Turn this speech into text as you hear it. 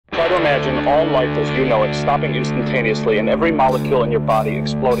imagine all life as you know it stopping instantaneously and every molecule in your body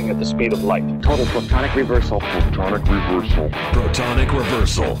exploding at the speed of light. Total Protonic Reversal. Protonic Reversal. Protonic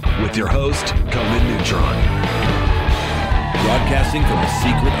Reversal with your host, Conan Neutron. Broadcasting from a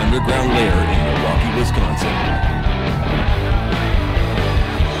secret underground lair in Milwaukee, Wisconsin.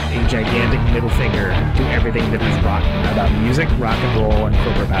 A gigantic middle finger to everything that is rock about music, rock and roll, and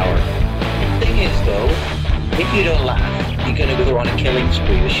corporate power. The thing is, though, if you don't laugh, you're going to go on a killing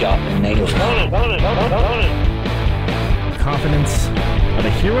spree with sharp nails. Confidence of a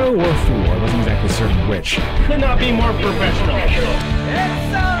hero or a fool. I wasn't exactly certain which. Could not be more professional. It's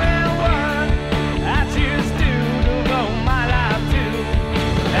only one I choose to devote my life to.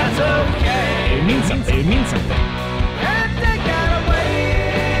 That's okay. It means something. It means something. And take that away.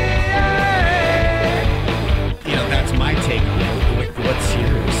 You know, that's my take on it. What's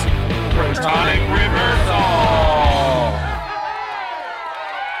yours? Protonic Reversal!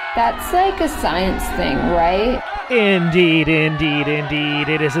 That's like a science thing, right? Indeed, indeed, indeed.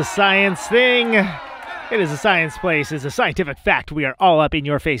 It is a science thing. It is a science place. It's a scientific fact. We are all up in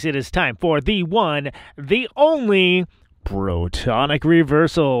your face. It is time for the one, the only Protonic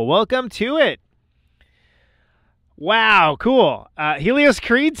Reversal. Welcome to it. Wow, cool. Helios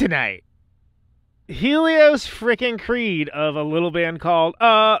Creed tonight. Helios frickin' Creed of a little band called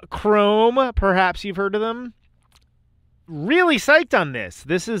Chrome. Perhaps you've heard of them. Really psyched on this.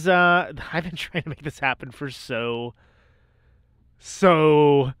 This is, I've been trying to make this happen for so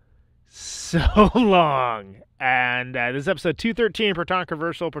long. And this is episode 213, Protonic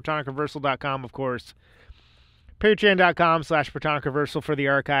Reversal, ProtonicReversal.com, of course. Patreon.com/Protonic Reversal for the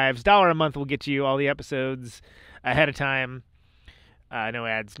archives. $1 a month will get you all the episodes ahead of time. No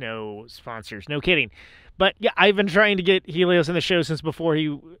ads, no sponsors, no kidding. But yeah, I've been trying to get Helios in the show since before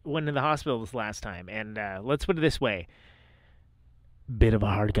he went in the hospital this last time. And let's put it this way. Bit of a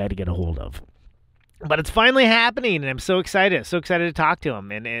hard guy to get a hold of. But it's finally happening, and I'm so excited. So excited to talk to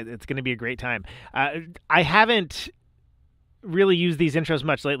him, and it's going to be a great time. I haven't really used these intros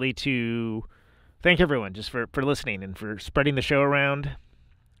much lately to thank everyone just for listening and for spreading the show around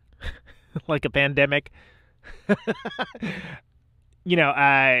like a pandemic. You know,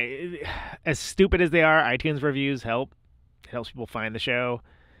 as stupid as they are, iTunes reviews help. It helps people find the show.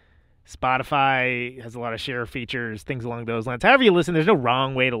 Spotify has a lot of share features, things along those lines. However you listen, there's no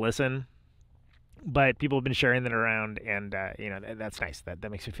wrong way to listen. But people have been sharing that around, and you know, that's nice. That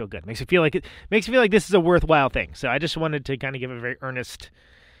makes me feel good. Makes me feel like this is a worthwhile thing. So I just wanted to kind of give a very earnest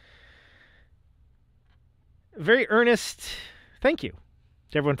thank you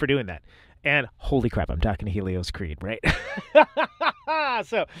to everyone for doing that. And holy crap, I'm talking to Helios Creed, right?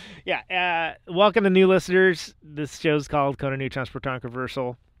 So, yeah, welcome to new listeners. This show's called Conan Neutron's Protonic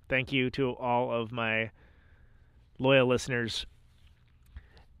Reversal. Thank you to all of my loyal listeners.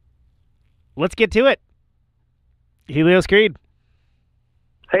 Let's get to it. Helios Creed.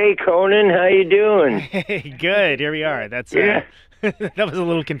 Hey, Conan, how you doing? Hey, good. Here we are. That's yeah. That was a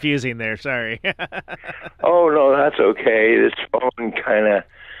little confusing there. Sorry. Oh, no, that's okay. This phone kind of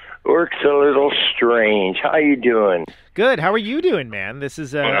works a little strange. How you doing? Good. How are you doing, man? This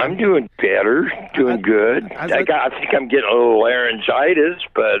is. I'm doing better. Doing good. I think I'm getting a little laryngitis,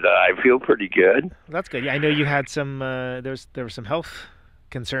 but I feel pretty good. That's good. Yeah, I know you had some. There were some health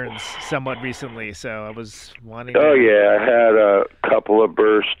concerns somewhat recently, so I was wanting. Oh yeah, I had a couple of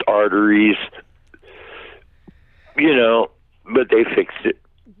burst arteries. You know, but they fixed it.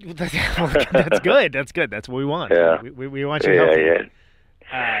 That's good. That's good. That's what we want. Yeah. We want you healthy. Yeah.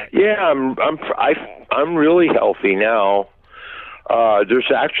 Yeah, I'm really healthy now. There's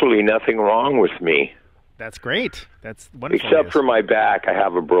actually nothing wrong with me. That's great. That's wonderful. Except for my back. I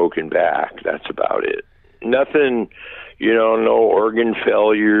have a broken back. That's about it. Nothing, you know, no organ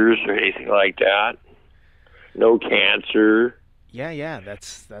failures or anything like that. No cancer. Yeah,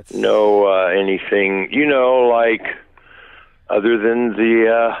 that's no anything, you know, like other than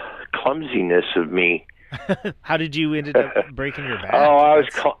the clumsiness of me. How did you end up breaking your back? Oh,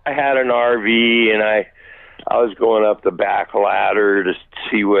 I had an RV, and I was going up the back ladder to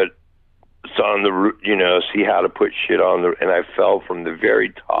see what's on the roof, you know, see how to put shit on the, and I fell from the very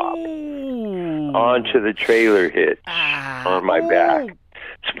top onto the trailer hitch on my back.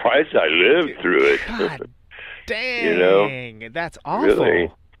 Surprised I lived through it. God dang, you know? That's awful.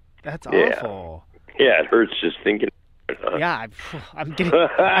 Really? That's awful. Yeah, it hurts just thinking. Yeah, I'm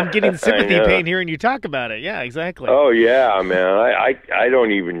getting sympathy pain hearing you talk about it. Yeah, exactly. Oh yeah, man. I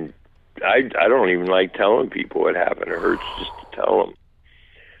don't even like telling people what happened. It hurts just to tell them.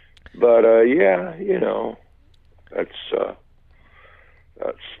 But yeah, you know, that's the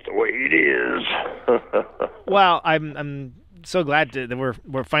way it is. Well, I'm so glad that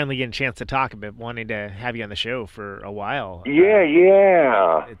we're finally getting a chance to talk a bit. Wanting to have you on the show for a while.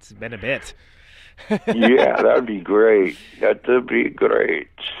 Yeah. It's been a bit. Yeah, that'd be great. That'd be great.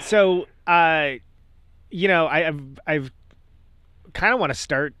 So, you know, I've kind of want to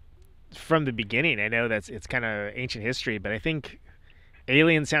start from the beginning. I know it's kind of ancient history, but I think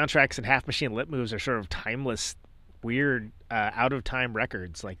Alien soundtracks and Half Machine Lip Moves are sort of timeless, weird, out of time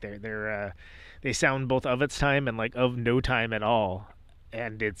records. Like they sound both of its time and like of no time at all.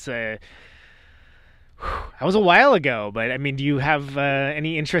 And it's that was a while ago, but I mean, do you have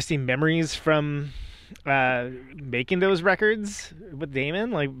any interesting memories from making those records with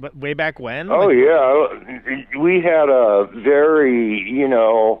Damon, like way back when? Oh, yeah. We had a very,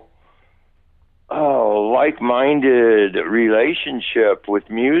 like-minded relationship with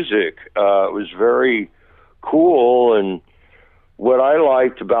music. It was very cool, and what I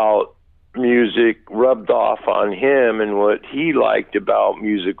liked about music rubbed off on him, and what he liked about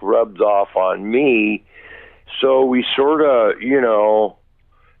music rubbed off on me. So we sort of,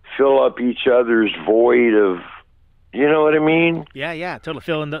 fill up each other's void of, you know what I mean? Yeah, totally.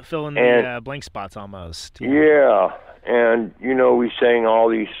 Fill in the blank spots almost. Yeah, and, we sang all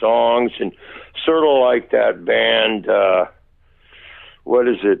these songs, and sort of like that band, what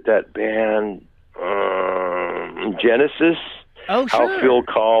is it, that band, Genesis? Oh, sure. How Phil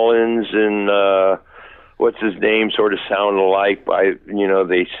Collins and, what's his name, sort of sound alike by,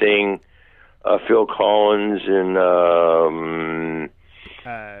 they sing Phil Collins and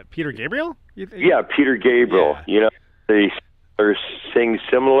Peter Gabriel? Yeah, Peter Gabriel. Yeah. They sing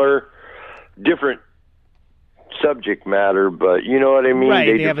similar, different subject matter, but you know what I mean? Right,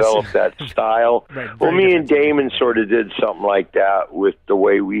 they developed that style. Right, well, me and Damon sort of did something like that with the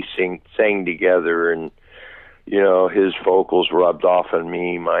way we sang together, and his vocals rubbed off on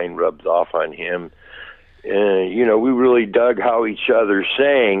me, mine rubbed off on him. And, we really dug how each other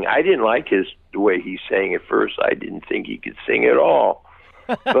sang. I didn't like the way he sang at first. I didn't think he could sing at all.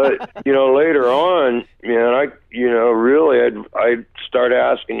 But, later on, I'd start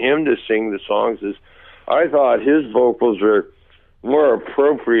asking him to sing the songs. As I thought his vocals were more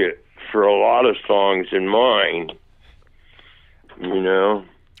appropriate for a lot of songs than mine,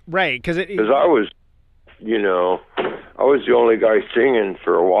 Right, because I was, I was the only guy singing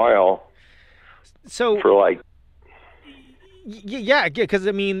for a while. So for like, yeah, because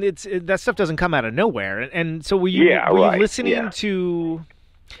I mean, that stuff doesn't come out of nowhere, and so were you listening to?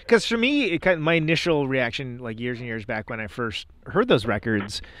 Because for me, my initial reaction, like years and years back when I first heard those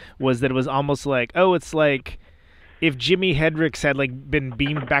records, was that it was almost like, oh, it's like if Jimi Hendrix had like been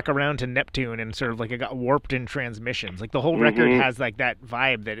beamed back around to Neptune and sort of like it got warped in transmissions. Like the whole record has like that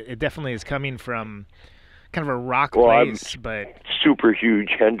vibe that it definitely is coming from kind of a rock place, but super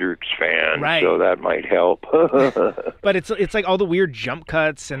huge Hendrix fan, right. So that might help. But it's like all the weird jump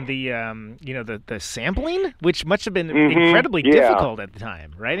cuts and the the sampling, which must have been incredibly difficult at the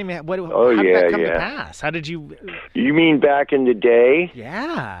time, right? I mean, how did that come to pass? How did you? You mean back in the day?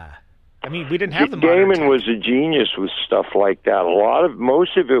 Yeah, I mean, we didn't have the Damon was a genius with stuff like that.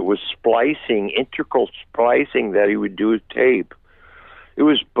 Most of it was splicing, integral splicing that he would do with tape. It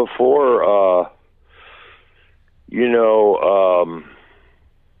was before.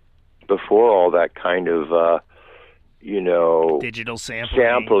 Before all that kind of, digital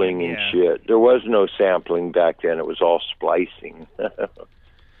sampling and shit. There was no sampling back then. It was all splicing.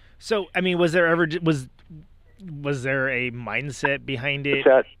 So, I mean, was there a mindset behind it?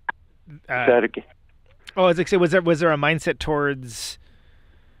 What's that again? Oh, as I say, was there a mindset towards,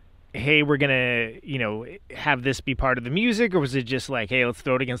 hey, we're gonna, have this be part of the music, or was it just like, hey, let's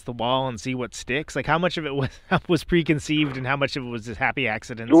throw it against the wall and see what sticks? Like, how much of it was preconceived, and how much of it was just happy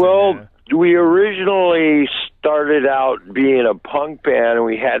accidents? Well, we originally started out being a punk band, and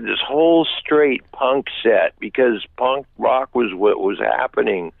we had this whole straight punk set because punk rock was what was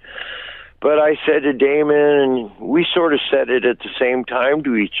happening. But I said to Damon, and we sort of said it at the same time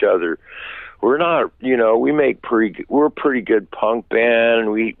to each other, we're not, we're a pretty good punk band,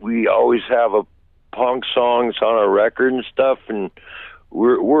 and we always have a punk songs on our record and stuff, and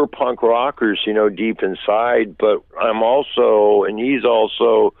we're punk rockers, deep inside, but I'm also, and he's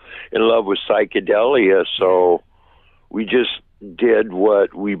also in love with psychedelia, so we just did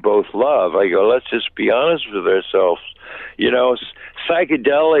what we both love. I go, let's just be honest with ourselves.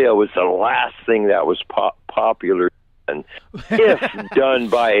 Psychedelia was the last thing that was popular, if done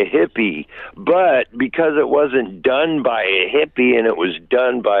by a hippie, but because it wasn't done by a hippie and it was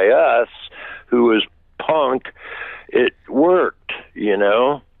done by us, who was punk, it worked,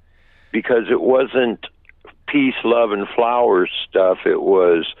 because it wasn't peace, love, and flowers stuff. It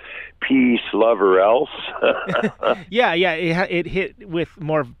was peace, love, or else. Yeah, it hit with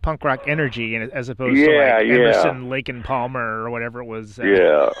more punk rock energy as opposed to like Emerson, Lake and Palmer, or whatever it was.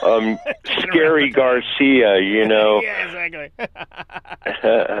 Scary Garcia, you know. Yeah, exactly.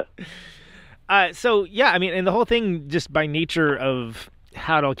 So yeah, I mean, and the whole thing, just by nature of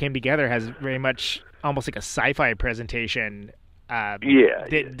how it all came together, has very much almost like a sci-fi presentation. That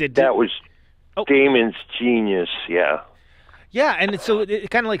was Damon's genius. Yeah. Yeah, and so it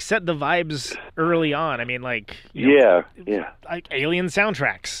kind of like set the vibes early on. I mean, like like Alien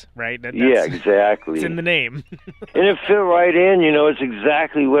soundtracks, right? That's, exactly. It's in the name, and it fit right in. You know, it's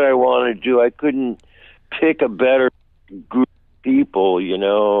exactly what I wanted to do. I couldn't pick a better group of people. You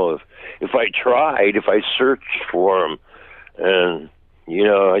know, if I tried, if I searched for them, and you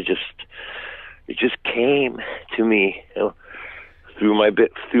know, it just came to me, you know, through my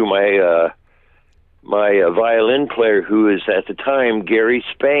violin player, who is at the time Gary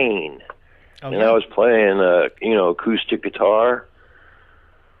Spain, and I was playing acoustic guitar.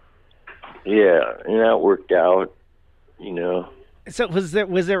 Yeah, and that worked out, you know. So was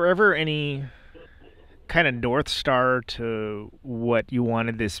there ever any kind of North Star to what you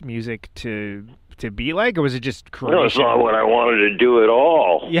wanted this music to be like, or was it just creation? No, it's not what I wanted to do at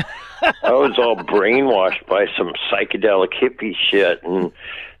all. Yeah. I was all brainwashed by some psychedelic hippie shit, and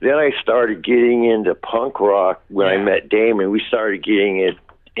then I started getting into punk rock when I met Damon. We started getting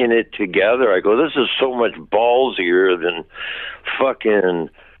in it together. I go, this is so much ballsier than fucking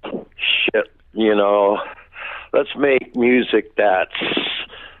shit, you know. Let's make music that's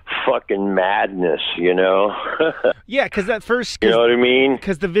fucking madness, you know. Yeah, because that first, you know what I mean?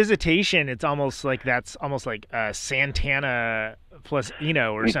 Because the Visitation, it's almost like Santana plus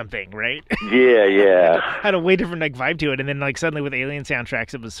Eno or something, right? Yeah. Had a way different like vibe to it, and then like suddenly with Alien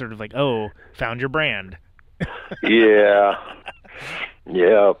soundtracks, it was sort of like, oh, found your brand. yeah,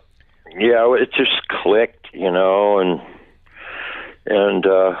 it just clicked, you know, and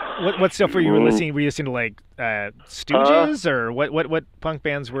what stuff were you listening? Were you listening to like Stooges or what punk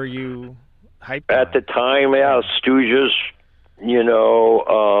bands were you hyped at on? the time? Yeah, Stooges, you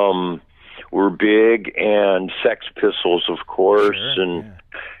know, were big, and Sex Pistols, of course, and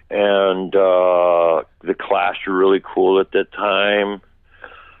the Clash were really cool at that time.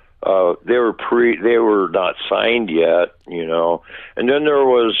 They were not signed yet, you know, and then there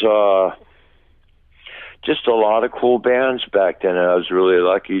was just a lot of cool bands back then. I was really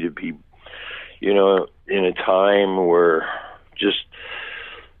lucky to be, you know, in a time where just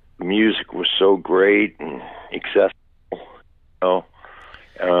music was so great and accessible, you know,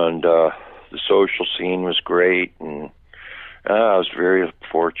 and the social scene was great, and I was very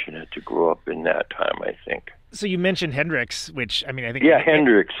fortunate to grow up in that time, I think. So you mentioned Hendrix, which, I mean, I think... Yeah,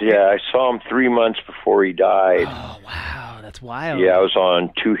 Hendrix, I saw him 3 months before he died. Oh, wow, that's wild. Yeah, I was on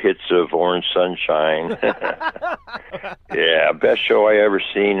 2 hits of Orange Sunshine. Yeah, best show I ever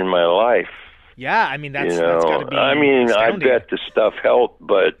seen in my life. Yeah, I mean, that's that's got to be I mean, astounding. I bet the stuff helped,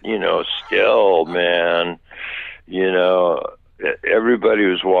 but, you know, still, man, you know, everybody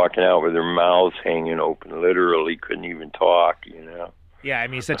was walking out with their mouths hanging open, literally couldn't even talk, you know. Yeah, I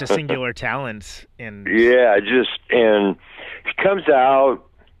mean, such a singular talent. And and he comes out,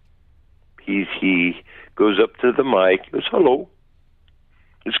 he goes up to the mic, he goes, hello,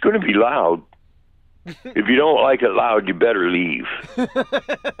 it's going to be loud. If you don't like it loud, you better leave. Good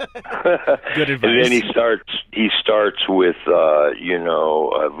advice. And then he starts with,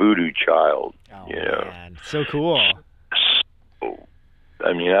 Voodoo Child. Oh, you know. Man. So cool.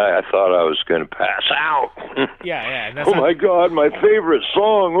 I mean, I thought I was going to pass out. Yeah. And that's my God, my favorite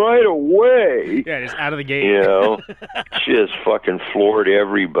song right away. Yeah, just out of the gate. You know, just fucking floored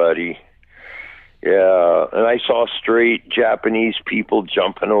everybody. Yeah, and I saw straight Japanese people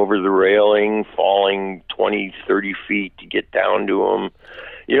jumping over the railing, falling 20, 30 feet to get down to them.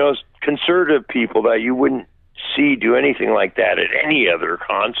 You know, conservative people that you wouldn't see do anything like that at any other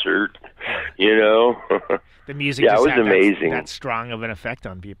concert, you know. The music just was had amazing. That strong of an effect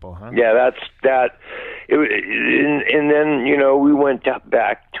on people, huh? Yeah, and then, you know, we went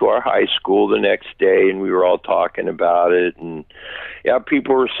back to our high school the next day, and we were all talking about it, and yeah,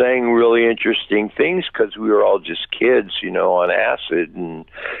 people were saying really interesting things because we were all just kids, you know, on acid, and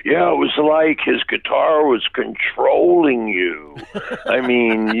yeah, it was like his guitar was controlling you. I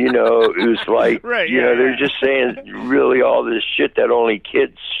mean, you know, it was like, they're just saying really all this shit that only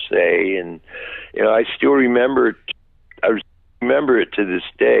kids say, and you know, I still remember it. Remember it to this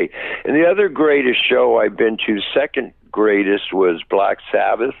day. And the other greatest show I've been to, second greatest, was Black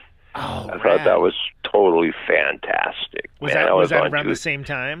Sabbath. Oh, I thought that was totally fantastic. Was that around the same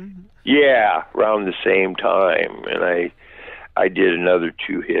time? Yeah, around the same time. And I did another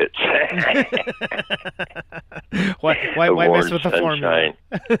 2 hits. why mess with the formula?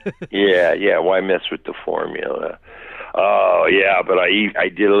 yeah. Why mess with the formula? Oh yeah, but I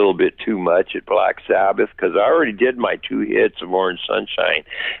did a little bit too much at Black Sabbath because I already did my 2 hits of Orange Sunshine,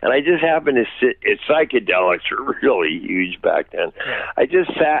 and I just happened to sit. Psychedelics were really huge back then. I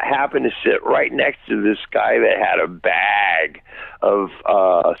just happened to sit right next to this guy that had a bag of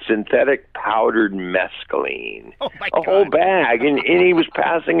synthetic powdered mescaline, a whole bag, and he was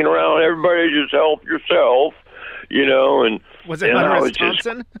passing it around. Everybody just help yourself, and was it Hunter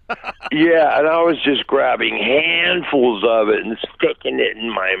Thompson? Yeah, and I was just grabbing handfuls of it and sticking it in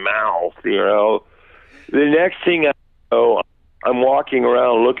my mouth. The next thing I know, I'm walking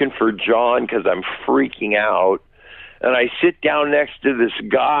around looking for John because I'm freaking out. And I sit down next to this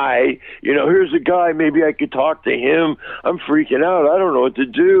guy, here's a guy, maybe I could talk to him. I'm freaking out. I don't know what to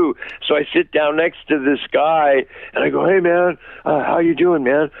do. So I sit down next to this guy, and I go, hey, man, how you doing,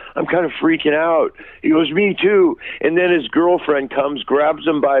 man? I'm kind of freaking out. He goes, me too. And then his girlfriend comes, grabs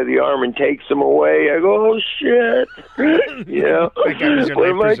him by the arm, and takes him away. I go, oh, shit. What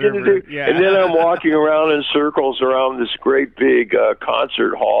am I going to do? Yeah. And then I'm walking around in circles around this great big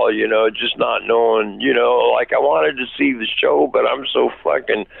concert hall, just not knowing, like I wanted to see the show, but I'm so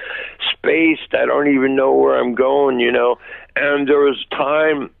fucking spaced, I don't even know where I'm going, And there was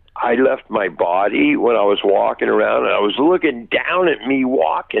time I left my body when I was walking around, and I was looking down at me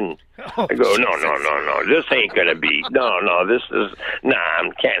walking. I go, no, this ain't gonna be, this is, I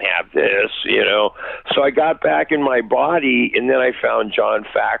can't have this, So I got back in my body, and then I found John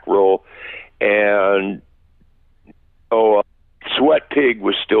Fackrell, and Sweat Pig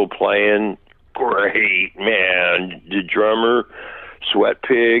was still playing. Great, man. The drummer, Sweat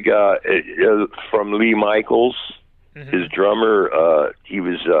Pig, from Lee Michaels, his drummer, he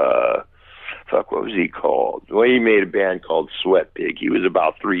was, what was he called? Well, he made a band called Sweat Pig. He was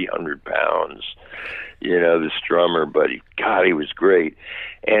about 300 pounds, this drummer, but he was great.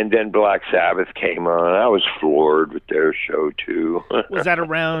 And then Black Sabbath came on. I was floored with their show, too. Would that have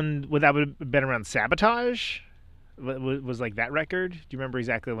been around Sabotage? Was like that record? Do you remember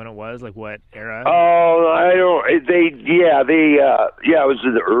exactly when it was? Like what era? Oh, I don't. It was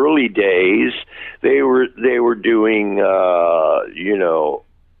in the early days. They were doing,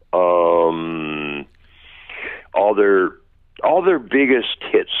 all their biggest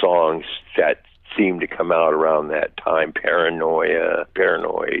hit songs that seemed to come out around that time. Paranoid,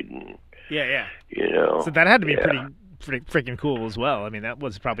 and yeah. So that had to be pretty freaking cool as well. I mean, that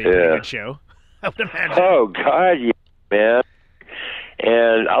was probably a pretty good show, I would imagine. Oh, God, yeah, man.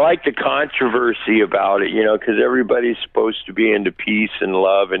 And I like the controversy about it, because everybody's supposed to be into peace and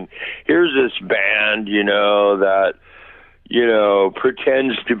love. And here's this band, that,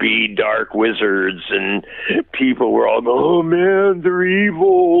 pretends to be dark wizards. And people were all going, oh, man, they're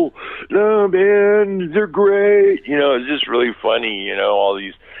evil. No, man, they're great. It's just really funny, all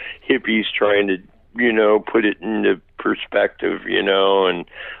these hippies trying to, put it into perspective, and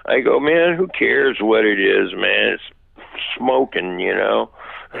I go, man, who cares what it is, man? It's smoking, Yeah,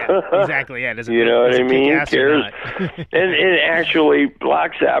 exactly. Yeah, you know what I mean? Who cares? and actually,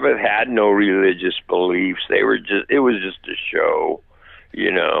 Black Sabbath had no religious beliefs. It was just a show,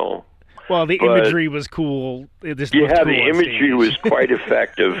 Well, the imagery was cool. The imagery was quite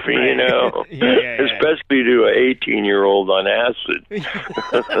effective, especially to an 18-year-old on acid.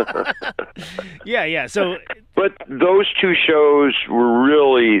 Yeah. So, but those 2 shows were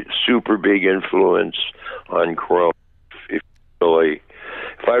really super big influence on Chrome. If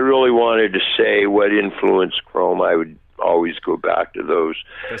I really wanted to say what influenced Chrome, I would always go back to those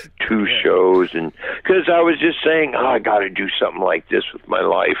 2 shows, and because I was just saying, I got to do something like this with my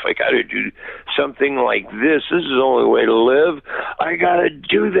life. I got to do something like this. This is the only way to live. I got to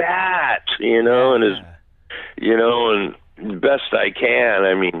do that, and best I can.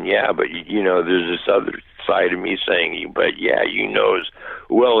 I mean, but there's this other side of me saying, but as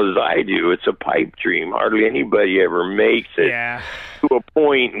well as I do, it's a pipe dream. Hardly anybody ever makes it to a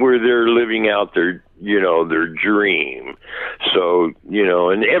point where they're living out their dream. So,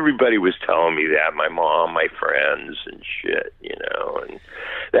 and everybody was telling me that, my mom, my friends and shit, and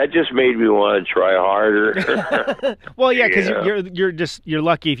that just made me want to try harder. Well, yeah, because you're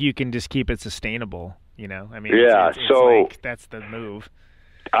lucky if you can just keep it sustainable, I mean, it's so like, that's the move.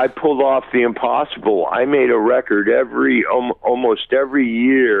 I pulled off the impossible. I made a record almost every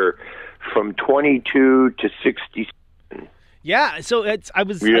year from 22 to 67. Yeah, so I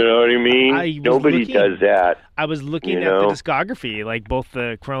was. You know what I mean? Nobody does that. I was looking at the discography, like both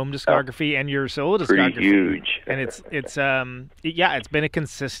the Chrome discography and your solo discography. Pretty huge. And it's been a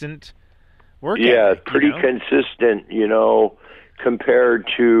consistent work. Yeah, pretty consistent. compared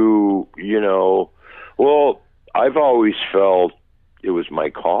to, well, I've always felt it was my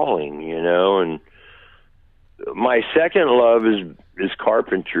calling, and my second love is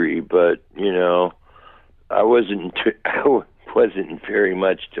carpentry, but, I wasn't very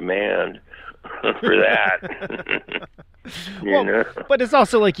much demand for that. But it's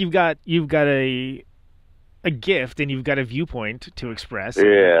also like you've got a gift and you've got a viewpoint to express.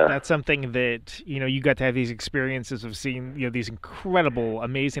 Yeah. That's something that, you got to have these experiences of seeing, these incredible,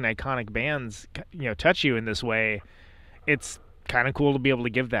 amazing, iconic bands, touch you in this way. It's kind of cool to be able to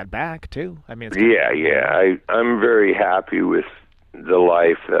give that back too. I mean, it's I'm very happy with the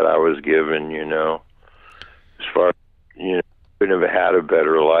life that I was given, as far as, couldn't have had a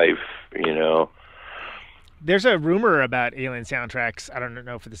better life, There's a rumor about Alien soundtracks. I don't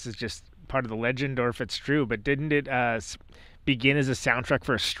know if this is just part of the legend or if it's true, but didn't it begin as a soundtrack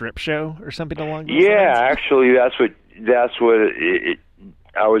for a strip show or something along those lines? Yeah, actually, that's what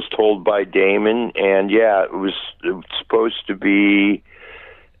I was told by Damon, and it was supposed to be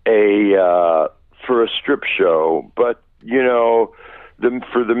for a strip show, but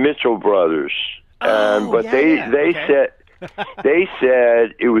for the Mitchell brothers, they said. They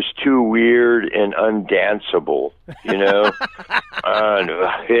said it was too weird and undanceable, I don't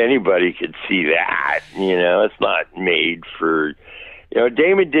know if anybody could see that, it's not made for,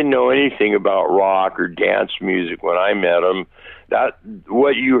 Damon didn't know anything about rock or dance music when I met him. That,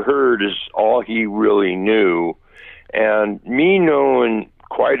 what you heard is all he really knew. And me knowing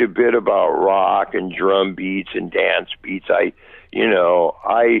quite a bit about rock and drum beats and dance beats, I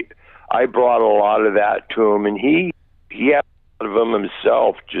brought a lot of that to him, and he had a lot of them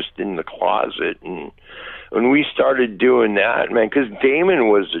himself just in the closet. And when we started doing that, man, because Damon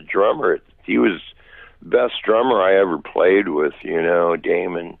was a drummer. He was the best drummer I ever played with,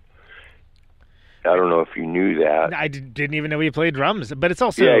 Damon. I don't know if you knew that. I didn't even know he played drums, but it's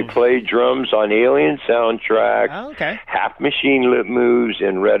also... Yeah, he played drums on Alien soundtrack, Half Machine Lip Moves,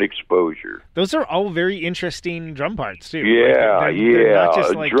 and Red Exposure. Those are all very interesting drum parts, too. Yeah, they're not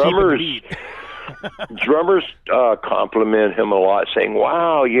just like drummers, keeping the beat. Drummers compliment him a lot, saying,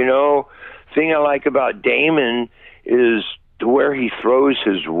 wow, thing I like about Damon is where he throws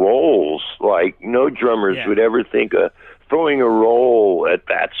his rolls. Like, no drummers would ever think of throwing a roll at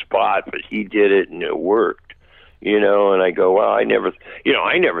that spot, but he did it and it worked, and I go, well, I never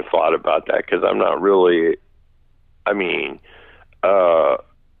thought about that because I'm not really, a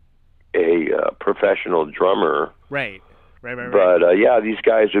professional drummer. Right. But, these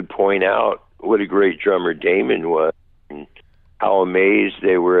guys would point out what a great drummer Damon was and how amazed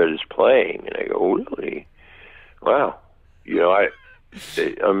they were at his playing. And I go, really? Wow.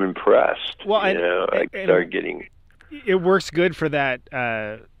 I'm impressed. Well, I start getting... It works good for that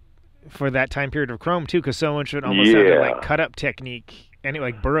time period of Chrome, too, because someone should almost have that cut-up technique, and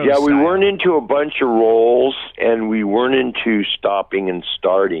like Burroughs we style. weren't into a bunch of rolls, and we weren't into stopping and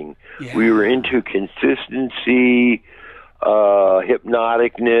starting. Yeah. We were into consistency,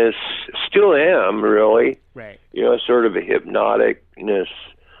 hypnoticness, still am, really. Right. Sort of a hypnoticness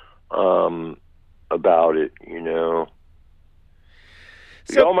about it,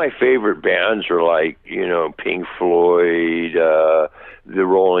 So, all my favorite bands are like, Pink Floyd, the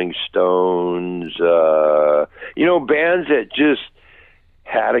Rolling Stones, bands that just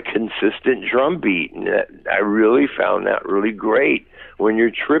had a consistent drum beat, and I really found that really great when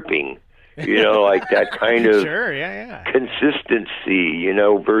you're tripping. Like that kind of consistency,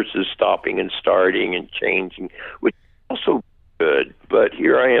 versus stopping and starting and changing, which is also good. But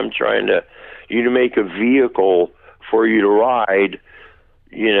here I am trying to, make a vehicle for you to ride,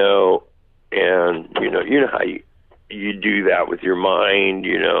 and how you do that with your mind,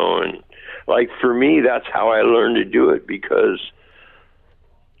 and like for me, that's how I learned to do it, because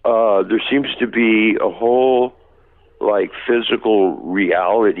there seems to be a whole like physical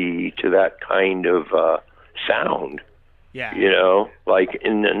reality to that kind of sound. Yeah. Like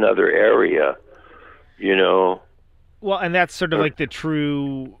in another area, Well, and that's sort of like the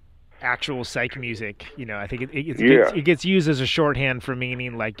true actual psych music. I think it gets used as a shorthand for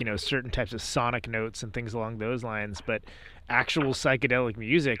meaning like, certain types of sonic notes and things along those lines, but actual psychedelic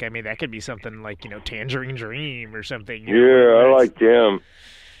music, that could be something like, Tangerine Dream or something. I like them.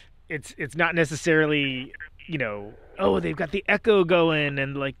 It's not necessarily, they've got the echo going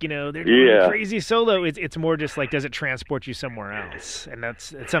and like, they're doing a crazy solo. It's more just like, does it transport you somewhere else? And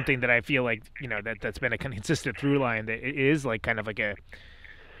it's something that I feel like, that's been a consistent through line, that it is like kind of like a,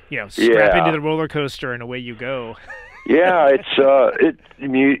 strap into the roller coaster and away you go. It's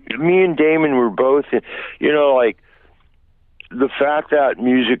me and Damon were both, like the fact that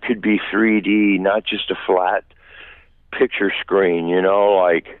music could be 3D, not just a flat picture screen, you know,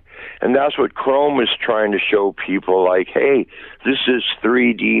 like, and that's what Chrome was trying to show people, like, hey, this is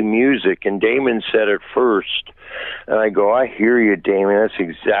 3D music, and Damon said it first. And I go, I hear you, Damon, that's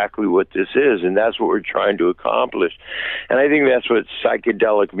exactly what this is, and that's what we're trying to accomplish. And I think that's what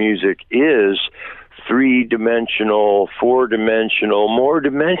psychedelic music is, 3-dimensional, 4-dimensional, more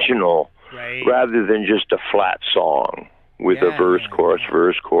dimensional, right, rather than just a flat song with a verse,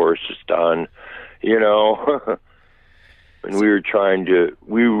 chorus, it's done, you know. And we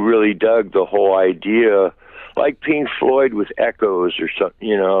really dug the whole idea, like Pink Floyd with echoes or something,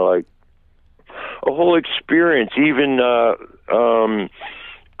 you know, like a whole experience, even, you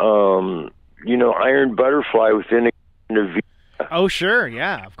know, Iron Butterfly within a V. Oh, sure.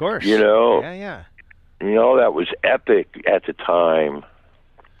 Yeah, of course. You know? Yeah. You know, that was epic at the time.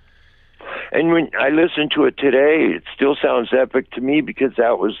 And when I listen to it today, it still sounds epic to me because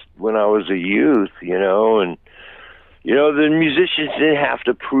that was when I was a youth, you know, and, you know, the musicians didn't have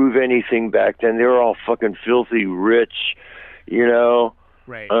to prove anything back then. They were all fucking filthy rich, you know,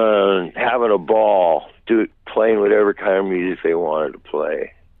 right, having a ball, playing whatever kind of music they wanted to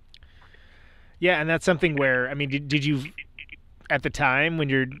play. Yeah, and that's something where, I mean, did you, at the time when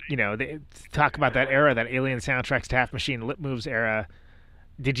you're, you know, talk about that era, that Alien soundtracks to Half Machine Lip Moves era,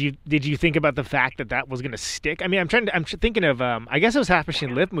 did you think about the fact that was going to stick? I mean, I'm thinking of, I guess it was Half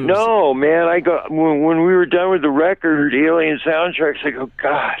Machine Lip Moves. No, man, when we were done with the record, Alien soundtracks, I go,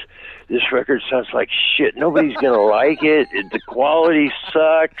 God, this record sounds like shit. Nobody's going to like it. The quality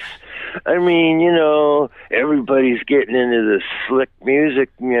sucks. I mean, you know, everybody's getting into this slick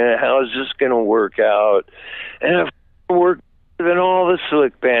music. You know, how is this going to work out? And it worked better than all the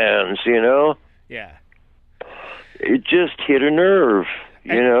slick bands, you know? Yeah. It just hit a nerve.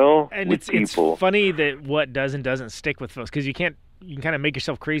 You know, and it's funny that what does and doesn't stick with folks, because you can kind of make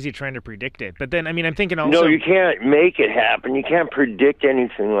yourself crazy trying to predict it. But then, I mean, I'm thinking also... No, you can't make it happen. You can't predict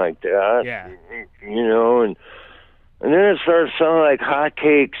anything like that. Yeah. You know, and then it started sounding like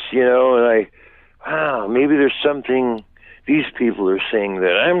hotcakes, you know, and wow, maybe there's something these people are seeing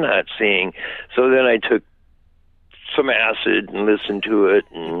that I'm not seeing. So then I took some acid and listened to it,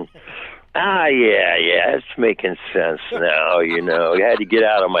 and... yeah, it's making sense now, you know. I had to get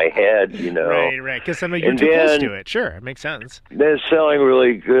out of my head, you know. Right, because you're too close to it. Sure, it makes sense. Then selling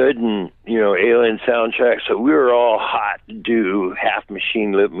really good, and, you know, Alien soundtrack, so we were all hot to do Half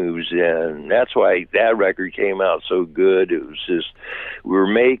Machine Lip Moves then. That's why that record came out so good. It was just, we were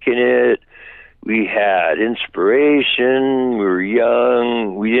making it. We had inspiration. We were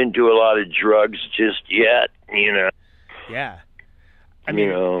young. We didn't do a lot of drugs just yet, you know. Yeah. I mean,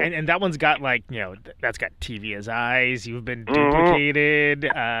 you know, and that one's got, like, you know, that's got TV as eyes. You've been duplicated. You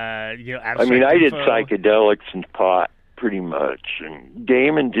know, I mean, I did psychedelics and pot pretty much, and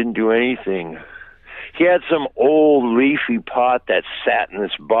Damon didn't do anything. He had some old leafy pot that sat in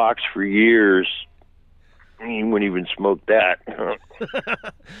this box for years. He wouldn't even smoke that.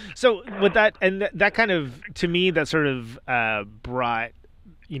 So with that, and that kind of, to me, that sort of brought,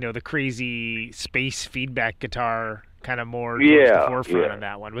 you know, the crazy space feedback guitar kind of more towards the forefront on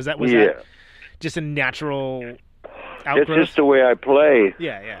that one. Was that just a natural outgrowth? It's just the way I play.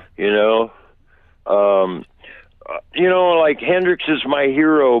 Yeah. You know, like Hendrix is my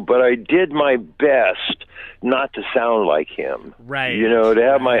hero, but I did my best not to sound like him. Right. You know, to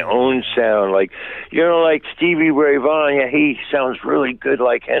have my own sound. Like, you know, like Stevie Ray Vaughan, he sounds really good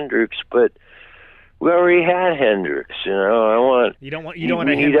like Hendrix, but we already had Hendrix, you know. You don't want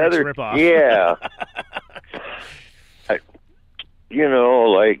a Hendrix ripoff. Yeah. You know,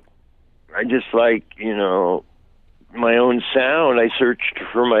 like, I just like, you know, my own sound. I searched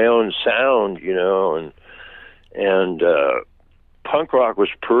for my own sound, you know, and punk rock was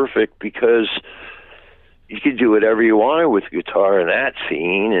perfect because you could do whatever you wanted with guitar in that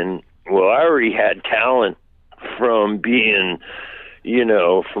scene. And, well, I already had talent from being, you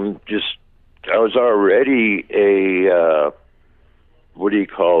know, I was already a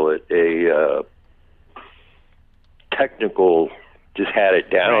technical, just had it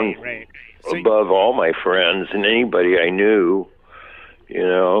down right. above all my friends and anybody I knew, you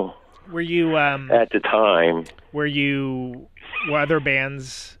know. Were you at the time? Were other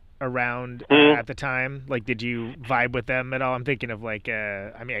bands around at the time? Like, did you vibe with them at all? I'm thinking of, like,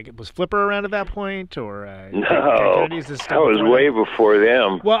 was Flipper around at that point, or no? I was way before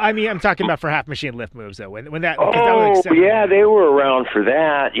them. Well, I mean, I'm talking about for Half Machine Lift Moves though. When that, oh, that was like yeah, they were around for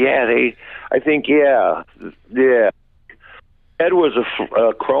that. Yeah, I think. Ed was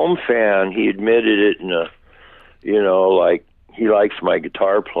a Chrome fan. He admitted it, you know, like, he likes my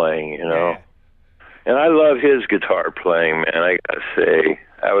guitar playing, you know. Yeah. And I love his guitar playing, man, I gotta say.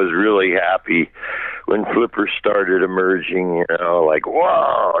 I was really happy when flippers started emerging, you know, like,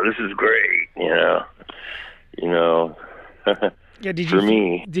 wow, this is great, you know. Yeah, for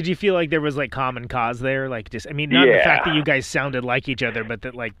me. Did you feel like there was like common cause there? Like just, I mean, not the fact that you guys sounded like each other, but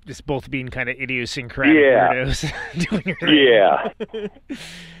that like just both being kind of idiosyncratic weirdos doing your thing.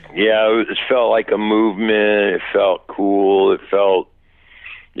 Yeah, it felt like a movement. It felt cool. It felt,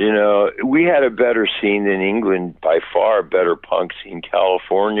 you know, we had a better scene than England, by far a better punk scene.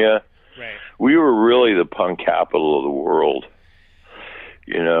 California, right? We were really the punk capital of the world.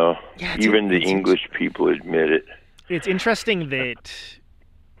 You know, even the English people admit it. It's interesting that,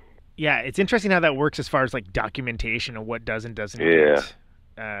 it's interesting how that works as far as like documentation of what does and doesn't get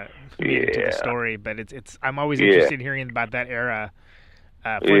made into the story. But it's I'm always interested in hearing about that era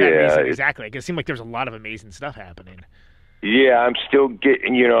for that reason. Exactly, because it seemed like there's a lot of amazing stuff happening. Yeah, I'm still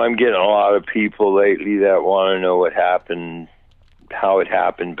getting, I'm getting a lot of people lately that want to know what happened, how it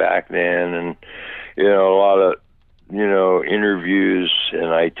happened back then, and a lot of interviews, and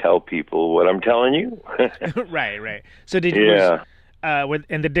I tell people what I'm telling you. Right. So did you?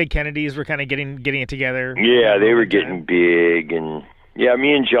 And the Dead Kennedys were kind of getting it together. Yeah, they were getting big, and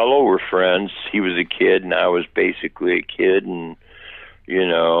me and Jello were friends. He was a kid, and I was basically a kid, and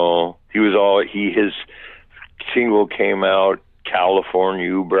his single came out, California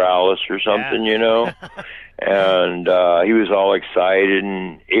Uber or something, and he was all excited,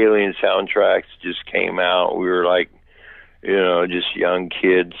 and Alien soundtracks just came out. We were like, just young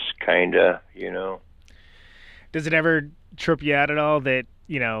kids, kind of, Does it ever trip you out at all that,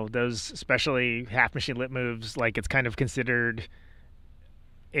 those especially Half Machine Lip moves, like it's kind of considered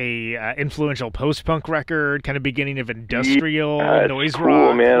a influential post-punk record, kind of beginning of industrial noise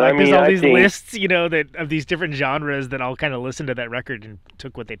rock, man. Like there's all these lists, that of these different genres that all kind of listened to that record and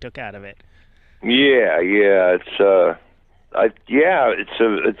took what they took out of it.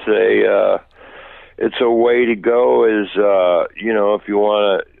 It's a way to go. Is if you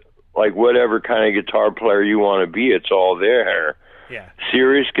want to, like, whatever kind of guitar player you want to be, it's all there. Yeah,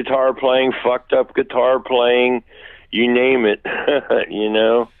 serious guitar playing, fucked up guitar playing, you name it. And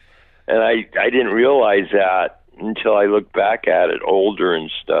I didn't realize that until I looked back at it older and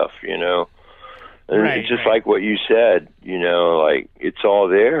stuff. And it's just like what you said. Like it's all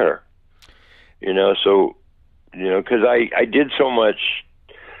there. So because I did so much.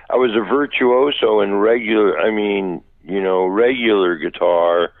 I was a virtuoso in regular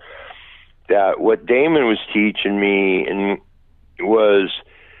guitar, that what Damon was teaching me and was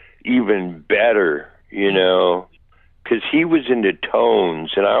even better, because he was into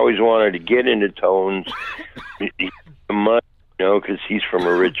tones, and I always wanted to get into tones, because he's from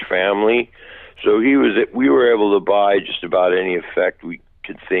a rich family. So we were able to buy just about any effect we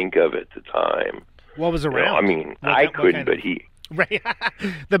could think of at the time. What was around? I couldn't, but he... Right,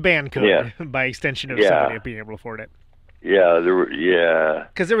 the band could, by extension of somebody being able to afford it.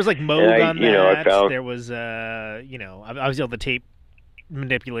 Because there was like Moog on that. There was, obviously all the tape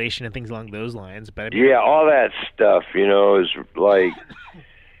manipulation and things along those lines. But all that stuff, is like,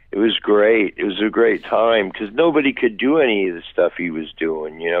 it was great. It was a great time because nobody could do any of the stuff he was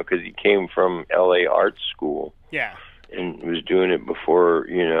doing, because he came from L.A. art school. Yeah, and was doing it before,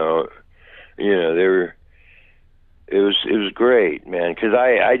 they were. It was great, man, because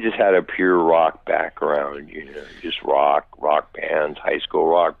I just had a pure rock background, just rock bands, high school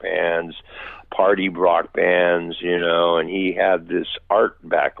rock bands, party rock bands, and he had this art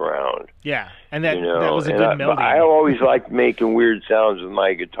background. Yeah, and that was a good melody. I always liked making weird sounds with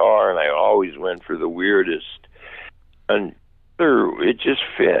my guitar, and I always went for the weirdest. And it just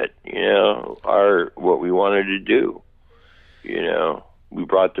fit, what we wanted to do. We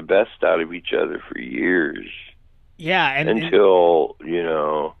brought the best out of each other for years. Yeah, until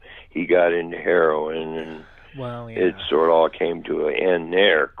he got into heroin, and it sort of all came to an end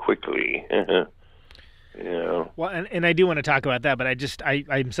there quickly. Well, and I do want to talk about that, but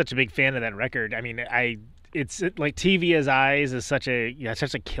I'm such a big fan of that record. I mean, it's like TV as Eyes is such a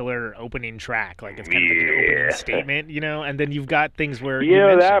killer opening track. Like it's kind of like an opening statement, And then you've got things where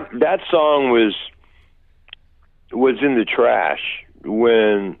that song was in the trash.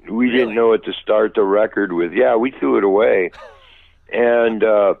 When we didn't know what to start the record with. We threw it away. And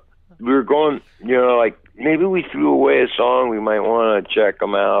we were going, like, maybe we threw away a song, we might want to check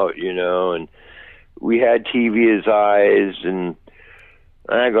them out, and we had TV as Eyes, and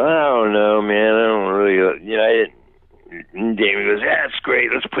I go, I don't know, man, I don't really, I didn't, and Damon goes, that's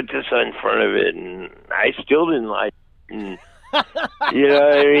great, let's put this in front of it, and I still didn't like it, and You know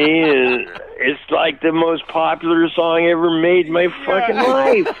what I mean? And it's like the most popular song ever made in my fucking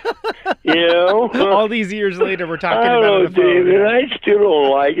life. You know? All these years later, we're talking I about don't know, it on the phone. David. I still don't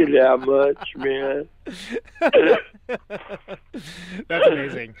like it that much, man. That's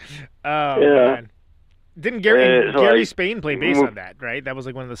amazing. Oh, Yeah. man. Didn't Gary like, Spain play bass on that, right? That was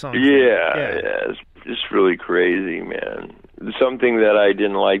like one of the songs. Yeah. It's really crazy, man. Something that I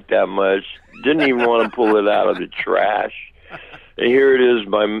didn't like that much. Didn't even want to pull it out of the trash. And here it is,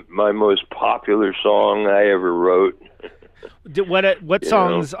 my most popular song I ever wrote. What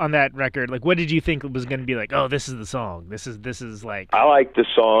songs on that record? Like, what did you think was going to be like? Oh, this is the song. This is like. I liked the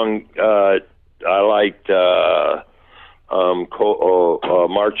song. I liked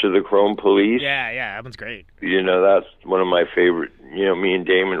March of the Chrome Police. Yeah, that one's great. You know, that's one of my favorite. You know, me and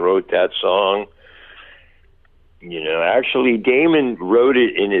Damon wrote that song. You know, actually, Damon wrote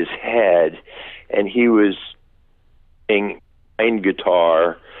it in his head, and he was playing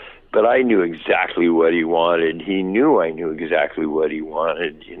guitar, but I knew exactly what he wanted. He knew I knew exactly what he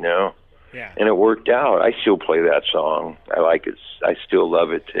wanted, you know? Yeah. And it worked out. I still play that song. I like it. I still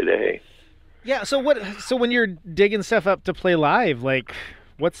love it today. Yeah, so when you're digging stuff up to play live, like,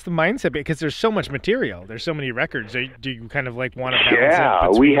 what's the mindset? Because there's so much material. There's so many records. Do you kind of like want to balance it? Yeah,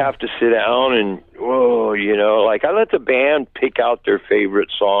 between... we have to sit down and, you know, like I let the band pick out their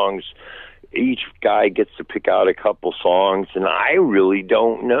favorite songs. Each guy gets to pick out a couple songs, and I really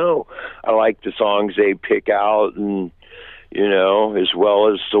don't know. I like the songs they pick out, and, you know, as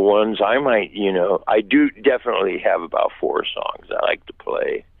well as the ones I might, you know. I do definitely have about 4 songs I like to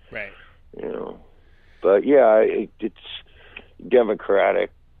play. Right. You know. But, yeah, it's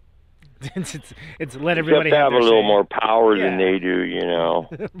democratic. it's let everybody have a little say. more power than they do, you know.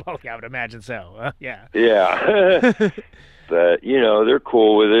 Well, yeah, I would imagine so. Yeah. Yeah. But, you know, they're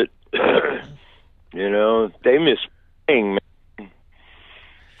cool with it. You know, they miss playing, man.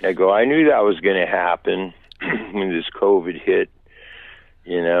 I go, I knew that was going to happen when this COVID hit,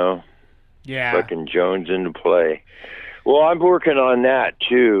 you know. Yeah. Fucking Jones into play. Well, I'm working on that,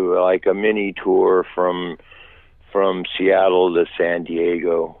 too, like a mini tour from Seattle to San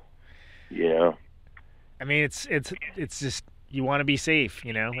Diego, you know. I mean, it's just, you want to be safe,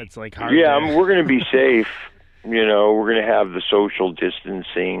 you know. It's like hard. Yeah, we're going to be safe. You know, we're going to have the social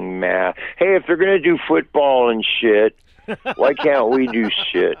distancing mask. Hey, if they're going to do football and shit, why can't we do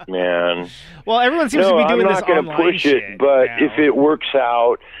shit, man? Well, everyone seems to be doing this online shit. I'm not going to push it, but now. If it works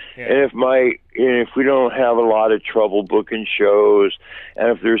out, and if we don't have a lot of trouble booking shows, and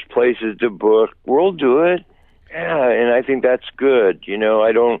if there's places to book, we'll do it. Yeah, and I think that's good. You know,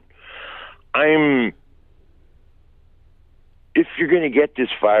 if you're going to get this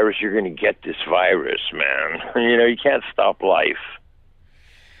virus, you're going to get this virus, man. You know, you can't stop life.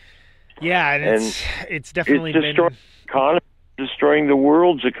 Yeah, and it's definitely destroying the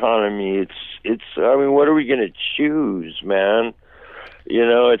world's economy. It's. I mean, what are we going to choose, man? You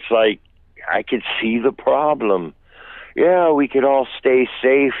know, it's like I could see the problem. Yeah, we could all stay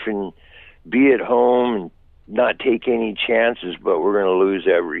safe and be at home and not take any chances, but we're going to lose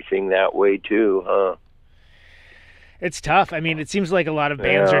everything that way too, huh? It's tough. I mean, it seems like a lot of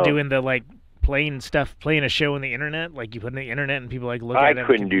bands are doing the, like, playing a show on the internet. Like, you put it on the internet and people, like, look at it. I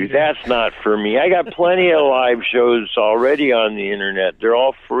couldn't do that. That's not for me. I got plenty of live shows already on the internet. They're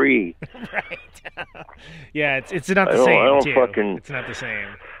all free. Right. Yeah, it's not the same, it's not the same.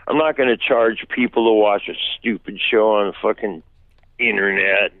 I'm not going to charge people to watch a stupid show on the fucking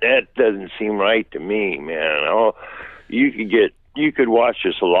internet. That doesn't seem right to me, man. You could watch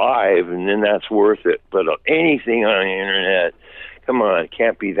this live, and then that's worth it. But anything on the internet, come on, it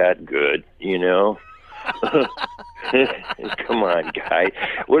can't be that good, you know? Come on, guy.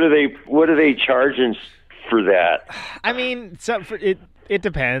 What are they charging for that? I mean, it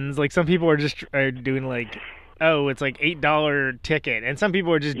depends. Like, some people are doing like, oh, it's like $8 ticket, and some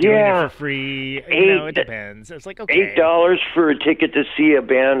people are just doing it for free. You know, it depends. It's like, okay, $8 for a ticket to see a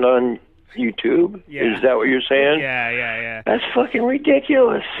band on YouTube? Yeah. Is that what you're saying? Yeah. That's fucking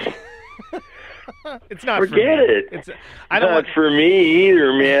ridiculous. It's not. Forget it. It's not for me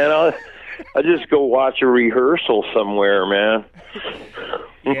either, man. I'll just go watch a rehearsal somewhere, man.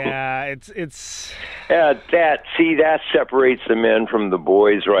 Yeah, it's. Yeah, that separates the men from the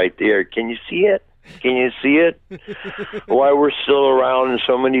boys right there. Can you see it? Can you see it? Why we're still around and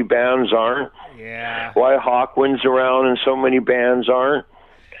so many bands aren't? Yeah. Why Hawkwind's around and so many bands aren't?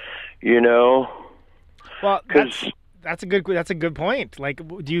 You know. Well, that's a good point. Like,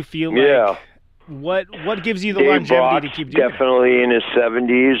 do you feel like what gives you the longevity to keep doing definitely in his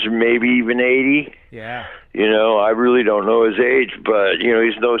 70s, maybe even 80. Yeah. You know, I really don't know his age, but you know,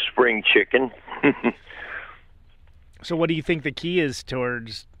 he's no spring chicken. So what do you think the key is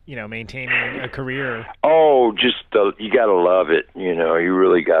towards, maintaining a career? Oh, you got to love it. You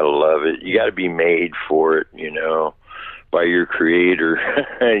really got to love it. You got to be made for it, by your creator.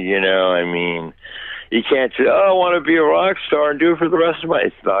 I mean, you can't say, I want to be a rock star and do it for the rest of my...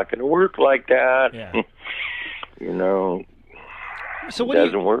 It's not going to work like that. Yeah. So it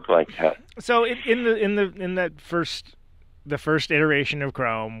doesn't work like that. So in the first iteration of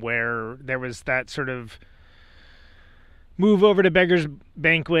Chrome, where there was that sort of move over to Beggar's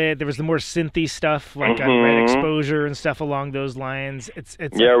Banquet, there was the more synthy stuff like on Red Exposure and stuff along those lines. It's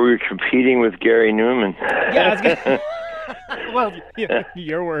we were competing with Gary Newman. Yeah, I was gonna... Well,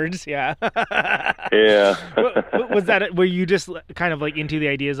 your words, yeah. Yeah. Was that? Were you just kind of like into the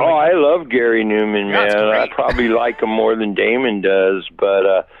ideas of? I love Gary Newman, man. I probably like him more than Damon does, but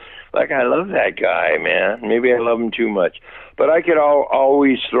I love that guy, man. Maybe I love him too much, but I could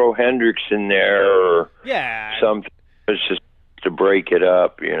always throw Hendrix in there or something. It's just to break it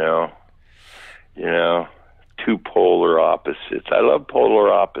up, two polar opposites. I love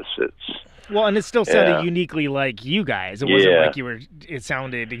polar opposites. Well, and it still sounded uniquely like you guys. It wasn't like you were. It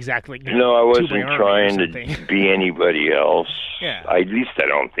sounded exactly. No, I wasn't trying to be anybody else. Yeah. At least I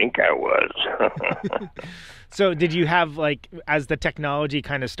don't think I was. So, did you have as the technology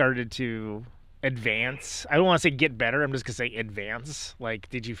kind of started to advance? I don't want to say get better. I'm just gonna say advance.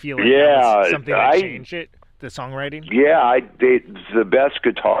 Did you feel like that was something that changed it? The songwriting? Yeah, the best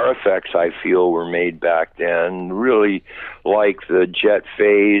guitar effects I feel were made back then. Really like the jet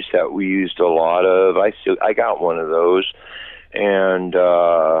phase that we used a lot of. I got one of those, and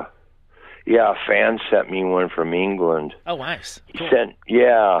a fan sent me one from England. Oh, nice. Cool.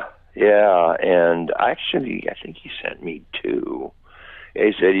 And actually, I think he sent me two.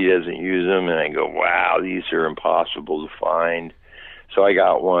 He said he doesn't use them, and I go, wow, these are impossible to find. So I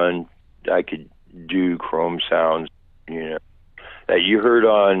got one. I could do chrome sounds, that you heard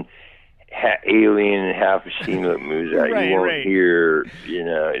on Alien and Half a Steamboat Moves that you won't hear,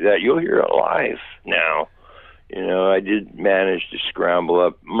 that you'll hear it live now. I did manage to scramble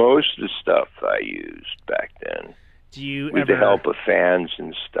up most of the stuff I used back then. With the help of fans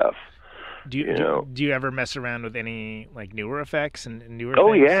and stuff. Do you ever mess around with any newer effects and newer?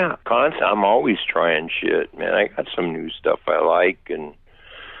 Oh things? Yeah, constant. I'm always trying shit, man. I got some new stuff I like, and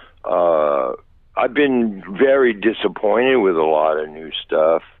I've been very disappointed with a lot of new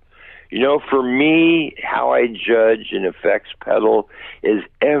stuff. For me, how I judge an effects pedal is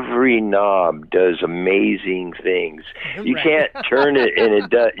every knob does amazing things. You can't turn it and it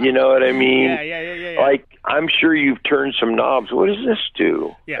does, you know what I mean? Yeah. I'm sure you've turned some knobs. What does this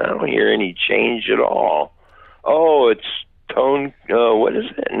do? Yeah. I don't hear any change at all. Oh, it's tone, what is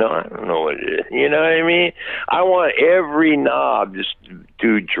it? No, I don't know what it is. You know what I mean? I want every knob just to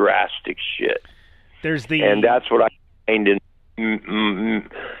do drastic shit. And that's what I find in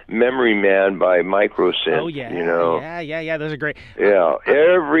Memory Man by Microsynth. Oh, yeah. Yeah. Those are great. Yeah.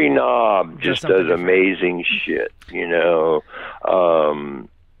 Every knob just does amazing shit,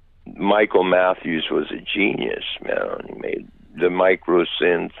 Michael Matthews was a genius, man. He made the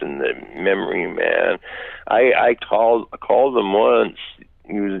Microsynth and the Memory Man. I called him once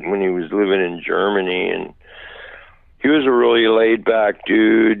when he was living in Germany, and he was a really laid-back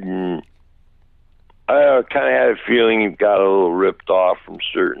dude, and I kind of had a feeling he got a little ripped off from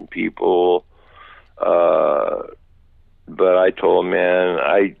certain people. But I told him, man,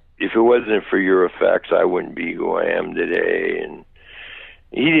 if it wasn't for your effects, I wouldn't be who I am today. And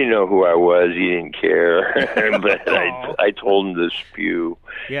he didn't know who I was. He didn't care. But I told him to spew,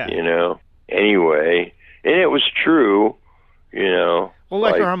 Anyway, and it was true, Well,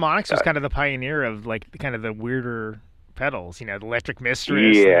 Electro Harmonix was kind of the pioneer of, kind of the weirder pedals, the Electric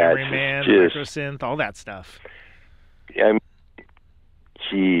Mistress, the Memory Man, Microsynth, all that stuff. I mean,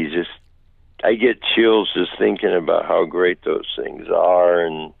 Jesus, I get chills just thinking about how great those things are,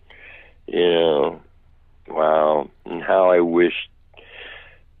 and wow, and how I wish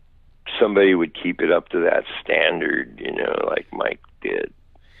somebody would keep it up to that standard, like Mike did.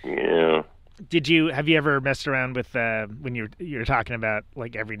 Have you ever messed around with when you're talking about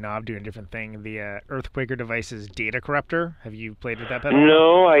every knob doing a different thing, the Earthquaker Devices data corruptor? Have you played with that pedal?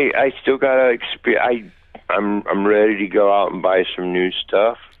 No, I still gotta I'm ready to go out and buy some new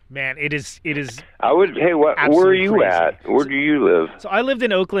stuff. Man, it is. I would. Hey, where are you crazy. at? Where do you live? So I lived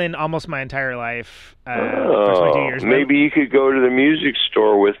in Oakland almost my entire life. For 22 years. Maybe you could go to the music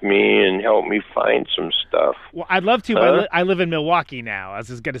store with me and help me find some stuff. Well, I'd love to, but I live in Milwaukee now. I was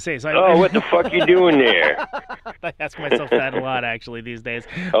just gonna say. So what the fuck you doing there? I ask myself that a lot actually these days.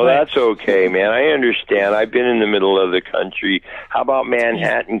 Oh, that's okay, man. I understand. I've been in the middle of the country. How about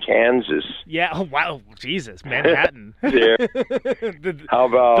Manhattan, Kansas? Yeah. Oh, wow. Jesus, Manhattan. There. How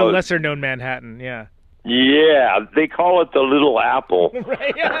about the lesser-known Manhattan? Yeah. Yeah, they call it the Little Apple.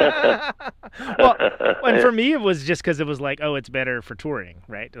 Right. Well, and for me, it was just because it was like, oh, it's better for touring,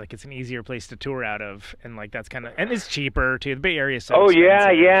 right? Like, it's an easier place to tour out of, and like that's kind of, and it's cheaper too. The Bay Area is so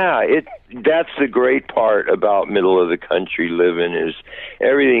expensive. Yeah. That's the great part about middle of the country living is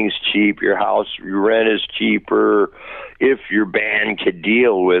everything's cheap. Your rent is cheaper if your band could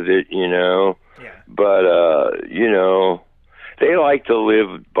deal with it, Yeah. But they like to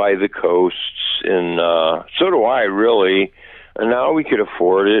live by the coasts, and so do I, really. And now we could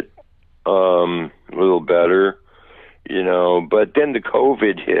afford it a little better, But then the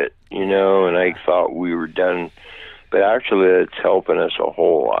COVID hit, and I thought we were done. But actually, it's helping us a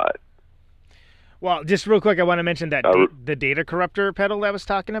whole lot. Well, just real quick, I want to mention that the data corruptor pedal that I was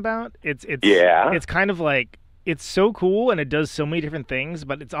talking about. It's kind of like, it's so cool, and it does so many different things,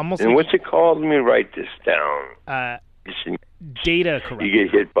 but it's almost. And what's it called? Let me write this down. Data corruptor. You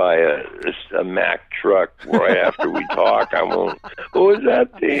get hit by a Mack truck right after we talk. I won't. What was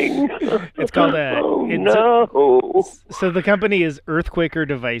that thing? It's called no. So the company is Earthquaker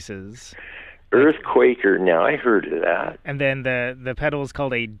Devices. Earthquaker. Now I heard of that. And then the pedal is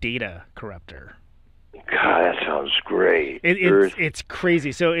called a data corruptor. God, that sounds great. It's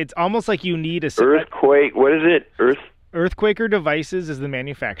crazy. So it's almost like you need a Earthquake. What is it? Earthquaker Devices is the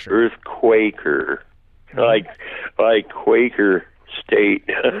manufacturer. Earthquaker. Like Quaker State.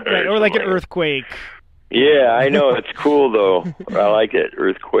 Right, or like an earthquake. Yeah, I know. It's cool, though. I like it.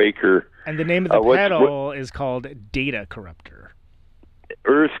 Earthquaker. And the name of the pedal is called Data Corruptor.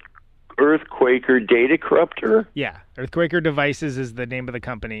 Earthquaker Data Corruptor? Yeah. Earthquaker Devices is the name of the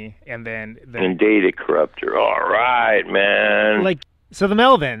company. And then and Data Corruptor. All right, man. So the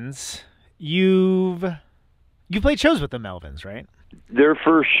Melvins, you played shows with the Melvins, right? Their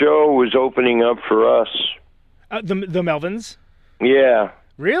first show was opening up for us. The Melvins? Yeah.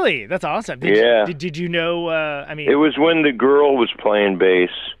 Really? That's awesome. Did you know? It was when the girl was playing bass.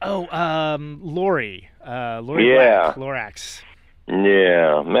 Oh, Lori. Lori Black, Lorax.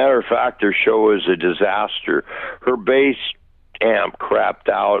 Yeah. Matter of fact, their show was a disaster. Her bass amp crapped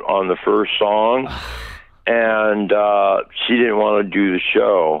out on the first song, and she didn't want to do the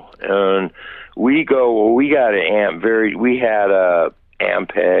show. And we got an amp. We had a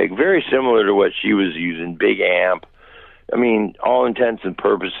Ampeg, very similar to what she was using, big amp. I mean, all intents and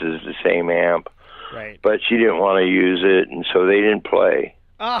purposes, the same amp. Right. But she didn't want to use it, and so they didn't play.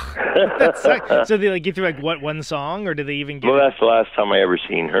 Oh, that sucks. So they get through one song, or did they even get? Well, that's the last time I ever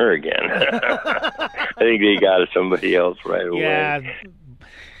seen her again. I think they got somebody else right away. Yeah.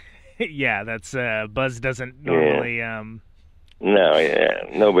 Yeah, that's Buzz doesn't normally. Yeah. No,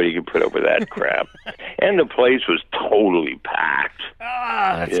 nobody could put up with that crap. And the place was totally packed.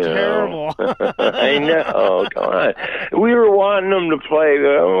 That's terrible. I know. Come on. We were wanting them to play.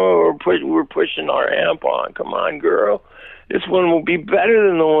 We're pushing our amp on. Come on, girl. This one will be better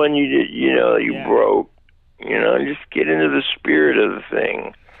than the one you did. You broke. Just get into the spirit of the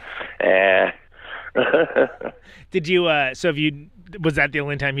thing. Did you? Was that the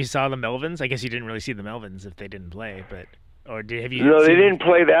only time you saw the Melvins? I guess you didn't really see the Melvins if they didn't play, but. Or have you? No, they didn't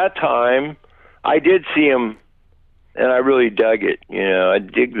play that time. I did see them, and I really dug it. I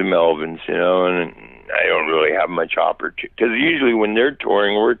dig the Melvins, and I don't really have much opportunity because usually when they're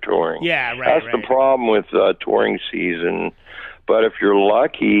touring, we're touring. Yeah, right. That's the problem with touring season. But if you're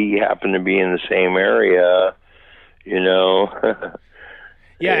lucky, you happen to be in the same area,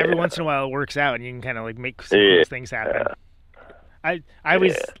 Yeah, every once in a while it works out, and you can kind of make some cool things happen. I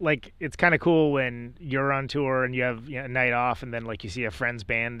always it's kind of cool when you're on tour and you have a night off, and then you see a friend's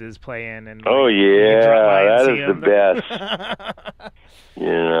band is playing, and that is the best. I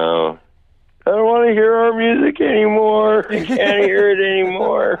don't want to hear our music anymore. I can't hear it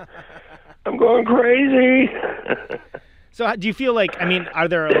anymore. I'm going crazy. So, do you feel are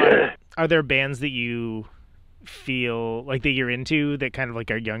there bands that you feel like that you're into that kind of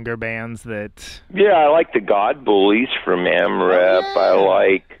are younger bands that? Yeah, I like the God Bullies from AMREP.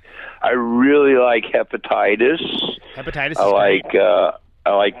 I really like Hepatitis. Hepatitis. I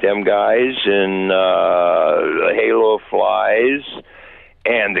like them guys, and the Halo Flies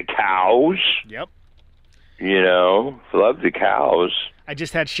and the Cows. Yep. You know, love the cows. I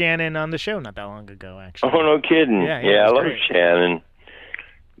just had Shannon on the show not that long ago, actually. Oh, no kidding. Yeah, I love great. Shannon.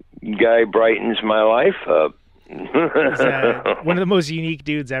 Guy brightens my life up. He's one of the most unique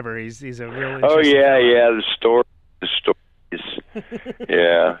dudes ever. He's a really the stories.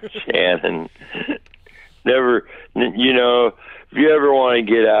 Yeah, Shannon. Never, you know, if you ever want to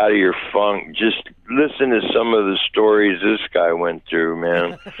get out of your funk, just listen to some of the stories this guy went through,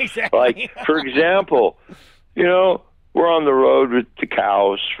 man. Exactly. Like, for example, you know, we're on the road with the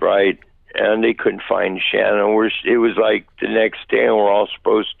cows, right? And they couldn't find Shannon. It was like the next day, and we're all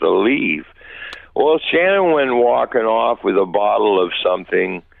supposed to leave. Well, Shannon went walking off with a bottle of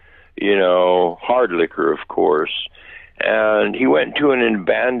something, you know, hard liquor, of course. And he went to an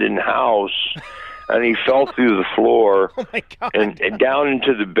abandoned house, and he fell through the floor and down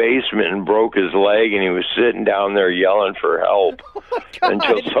into the basement and broke his leg, and he was sitting down there yelling for help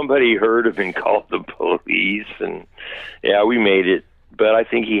until somebody heard him and called the police. And, yeah, we made it. But I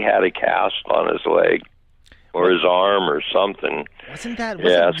think he had a cast on his leg or his arm or something. Wasn't that? Do you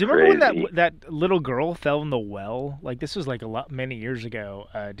remember when that little girl fell in the well? Like, this was like many years ago.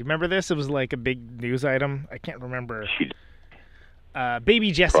 Do you remember this? It was like a big news item. I can't remember.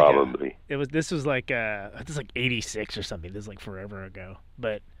 Baby Jessica. Probably. This was like 86 or something. This is like forever ago.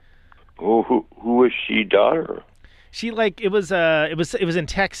 But who was she? Daughter? She it was in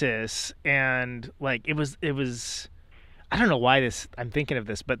Texas, and like it was. I don't know why I'm thinking of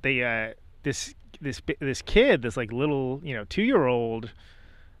this, but they this kid, this like little 2-year-old,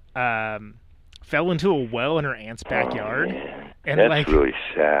 fell into a well in her aunt's backyard. And that's really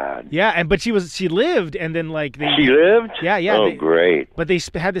sad. Yeah, but she lived, and then she lived. Yeah. Oh, great. But they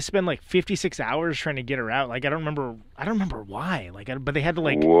had to spend like 56 hours trying to get her out. Like I don't remember why. But they had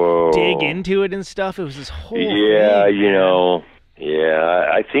to dig into it and stuff. It was this whole thing, you know.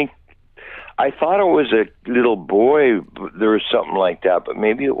 Yeah, I thought it was a little boy. There was something like that, but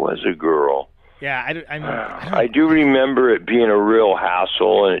maybe it was a girl. Yeah, I do remember it being a real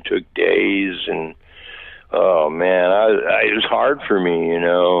hassle, and it took days. And oh man, it was hard for me, you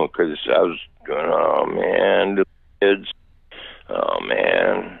know, because I was going, oh man, the kids, oh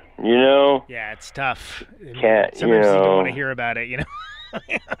man, you know. Yeah, it's tough. Sometimes you don't want to hear about it, you know.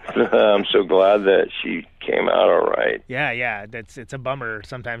 I'm so glad that she came out all right. Yeah, it's a bummer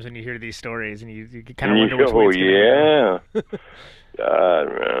sometimes when you hear these stories and you kind of wonder which way it's going. God,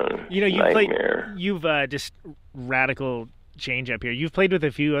 man. You know, Nightmare. you've just radical change up here. You've played with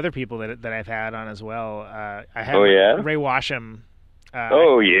a few other people that I've had on as well. I had Ray Washam.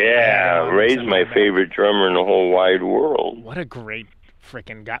 Ray's my favorite drummer in the whole wide world. What a great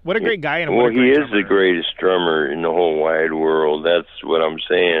freaking guy! What a great guy! And he is the greatest drummer in the whole wide world. That's what I'm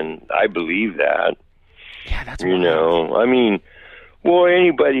saying. I believe that. Yeah, that's you know. I mean, well,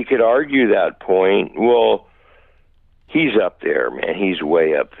 anybody could argue that point. Well, he's up there, man. He's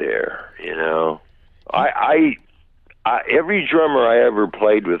way up there. You know, I every drummer I ever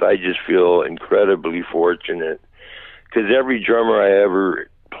played with, I just feel incredibly fortunate because every drummer I ever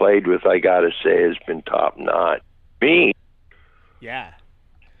played with, I got to say, has been top notch. Me. Yeah.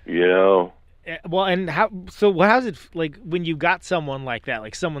 You know. Well, and how's it like when you got someone like that,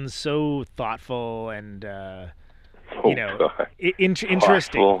 like someone so thoughtful and interesting?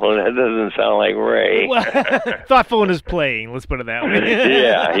 Thoughtful. That doesn't sound like Ray. Well, thoughtful in his playing. Let's put it that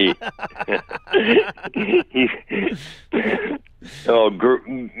way.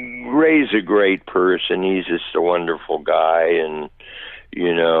 Ray's a great person. He's just a wonderful guy, and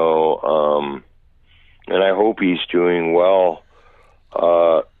and I hope he's doing well.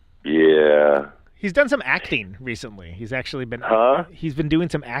 Yeah. He's done some acting recently. He's actually been. He's been doing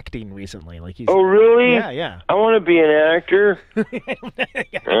some acting recently. Oh, really? Yeah. I want to be an actor.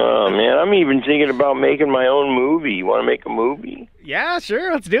 Oh man, I'm even thinking about making my own movie. You want to make a movie? Yeah,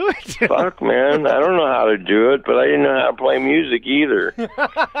 sure. Let's do it. Fuck, man, I don't know how to do it, but I didn't know how to play music either.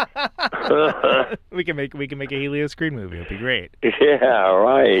 We can make a Helios screen movie. It'll be great. Yeah,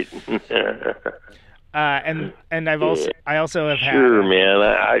 right. And I also have had. Sure, man.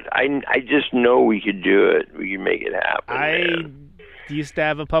 I just know we could do it. We can make it happen. I used to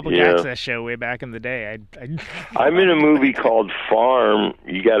have a public access show way back in the day. I'm in a movie called Farm.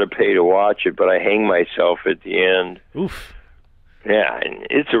 You got to pay to watch it, but I hang myself at the end. Oof. Yeah, and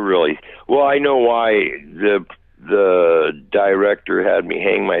it's a really I know why the director had me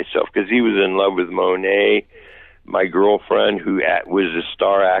hang myself because he was in love with Monet, my girlfriend, who was a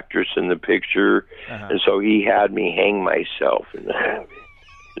star actress in the picture, and so he had me hang myself in the movie.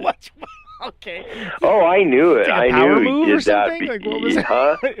 What? Okay. Oh, I knew it. Like I knew he did that. Like, what was it?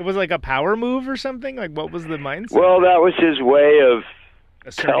 It was like a power move or something? Like, what was the mindset? Well, that was his way of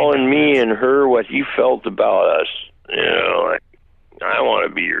telling me and her what he felt about us. You know, like, I want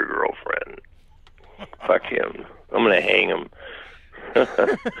to be your girlfriend. Fuck him. I'm going to hang him.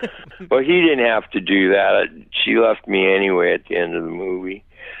 Well, he didn't have to do that. She left me anyway at the end of the movie.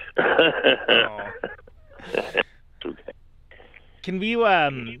 Okay. Can you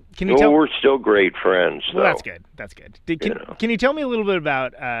tell? We're still great friends. Well, though. that's good. That's good. Can you tell me a little bit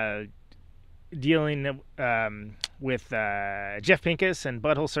about dealing with Jeff Pincus and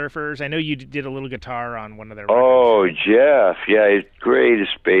Butthole Surfers? I know you did a little guitar on one of their records. Oh, Jeff. Yeah, he's the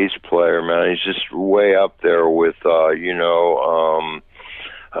greatest bass player, man. He's just way up there with,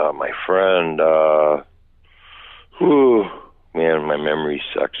 my friend. Man, my memory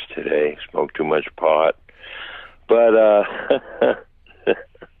sucks today. Smoked too much pot. But,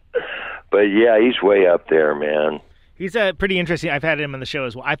 but yeah, he's way up there, man. He's pretty interesting. I've had him on the show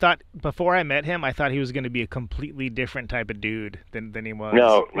as well. I thought, before I met him, I thought he was going to be a completely different type of dude than he was.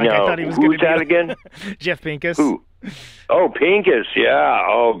 I thought he was Who's that again? Jeff Pincus. Who? Oh, Pincus, yeah.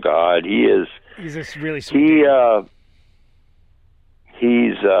 Oh, God, he is. He's just really sweet.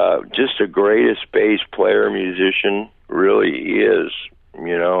 He's just the greatest bass player, musician. Really, he is.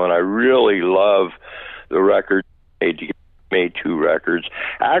 You know, and I really love the record made 2 records.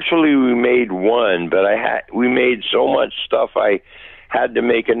 Actually, we made 1, but we made so much stuff I had to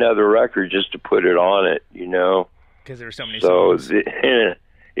make another record just to put it on it, you know. Because there were so many songs.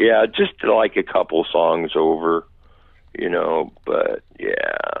 Yeah, just like a couple songs over, you know. But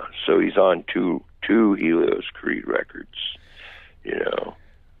yeah, so he's on two Helios Creed records, you know.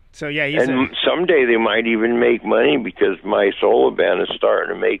 So yeah, someday they might even make money because my solo band is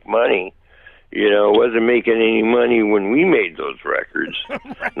starting to make money. You know, it wasn't making any money when we made those records.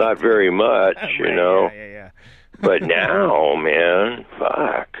 Right. Not very much, you know. Yeah. But now, man,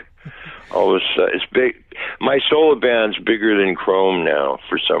 fuck. All of a sudden, it's big. My solo band's bigger than Chrome now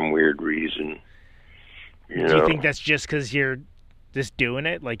for some weird reason. You know? Do you think that's just because you're just doing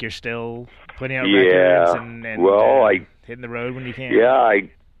it? Like you're still putting out records and hitting the road when you can? Yeah,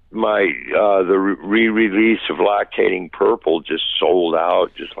 the re-release of Lactating Purple just sold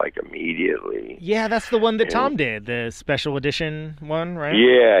out just like immediately. Yeah, that's the one that Tom did, the special edition one, right?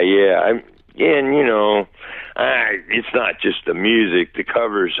 Yeah. And you know, it's not just the music. The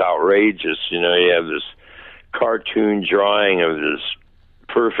cover's outrageous. You know, you have this cartoon drawing of this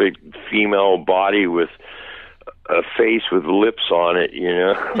perfect female body with a face with lips on it. You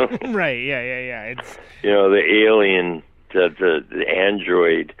know, right? Yeah. It's the alien. The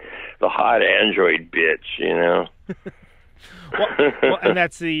android, the hot android bitch, you know. well, and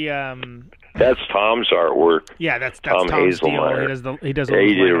that's the that's Tom's artwork. Yeah, that's Tom Tom's deal. Hazelmeyer. He does all those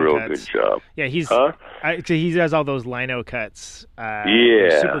he did a lino real cuts. good job. Yeah, he does all those lino cuts.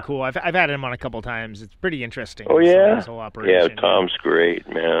 Super cool. I've had him on a couple times. It's pretty interesting. Oh yeah, his whole operation. Yeah, Tom's great,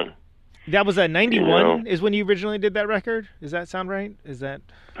 man. That was 91 is when you originally did that record? Does that sound right? Is that?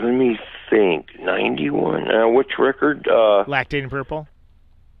 Let me think. 91. Which record? Lactating Purple.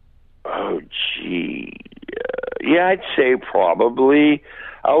 Oh, gee. Yeah, I'd say probably.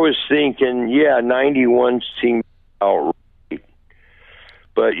 I was thinking, 91 seemed out right.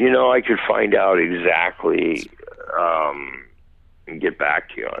 But, you know, I could find out exactly and get back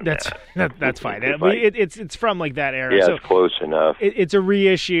to you on that. That's fine. It's from like that era. Yeah, so it's close enough. It's a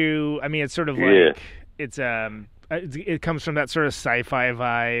reissue. I mean, it's sort of like it comes from that sort of sci-fi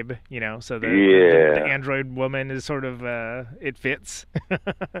vibe, you know. So the android woman is sort of it fits.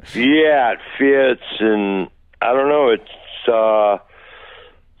 Yeah, it fits, and I don't know. It's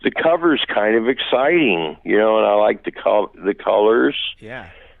the cover's kind of exciting, you know, and I like the colors. Yeah,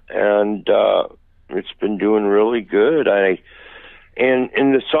 and it's been doing really good. And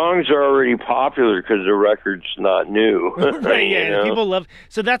the songs are already popular because the record's not new. Right, yeah, you know? People love.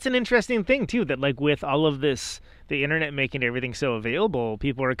 So that's an interesting thing too. That like with all of this, the internet making everything so available,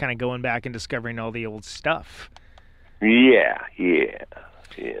 people are kind of going back and discovering all the old stuff. Yeah.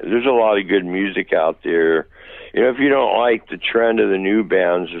 There's a lot of good music out there. You know, if you don't like the trend of the new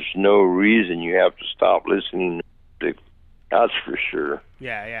bands, there's no reason you have to stop listening to music. That's for sure.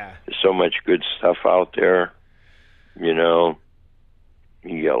 Yeah. There's so much good stuff out there. You know.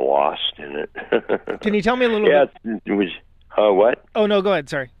 You get lost in it. Can you tell me a little bit? Yeah, it was. What? Oh no, go ahead.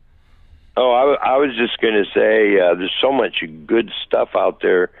 Sorry. Oh, I was just going to say, there's so much good stuff out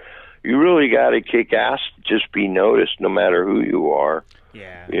there. You really got to kick ass to just be noticed, no matter who you are.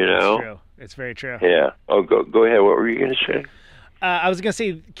 Yeah, you know, true. It's very true. Yeah. Oh, go ahead. What were you going to say? I was going to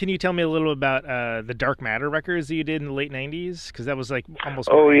say, can you tell me a little about the Dark Matter records that you did in the late '90s? Because that was like almost.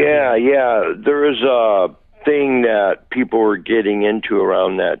 Oh yeah. There was a thing that people were getting into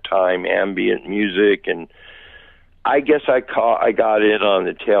around that time, ambient music, and I guess I got in on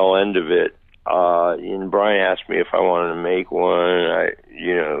the tail end of it. And Brian asked me if I wanted to make one.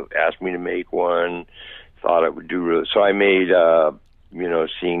 Asked me to make one. Thought I would do really. So I made,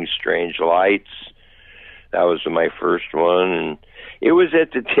 Seeing Strange Lights. That was my first one, and it was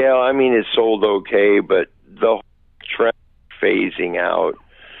at the tail. I mean, it sold okay, but the whole trend phasing out.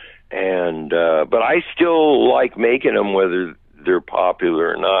 And but I still like making them, whether they're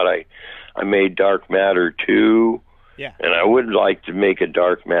popular or not. I made Dark Matter 2. Yeah. And I would like to make a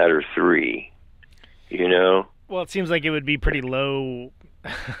Dark Matter 3, Well, it seems like it would be pretty low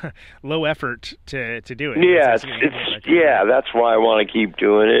effort to do it. Yeah, that's why I want to keep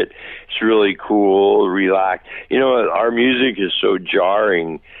doing it. It's really cool, relax. Our music is so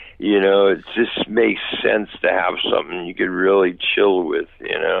jarring, it just makes sense to have something you could really chill with,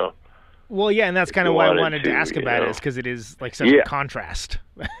 Well, yeah, and that's kind of why I wanted to ask about it, is because it is like such a contrast.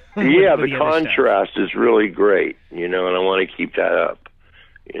 Yeah, the contrast is really great, and I want to keep that up,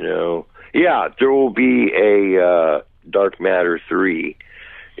 Yeah, there will be a Dark Matter 3,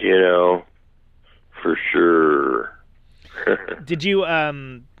 for sure. Did you, how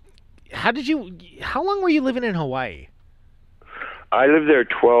long were you living in Hawaii? I lived there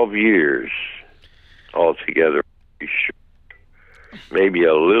 12 years altogether. Maybe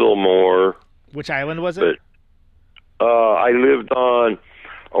a little more. Which island was it? But, I lived on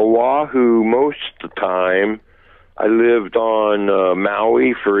Oahu most of the time. I lived on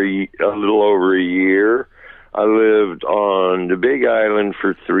Maui for a little over a year. I lived on the Big Island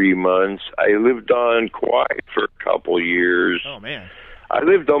for 3 months. I lived on Kauai for a couple years. Oh, man. I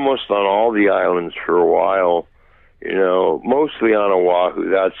lived almost on all the islands for a while. Mostly on Oahu.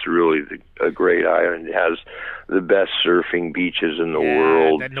 That's really a great island. It has the best surfing beaches in the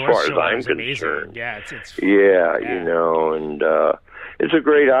world, as far as I'm concerned. Yeah, it's and it's a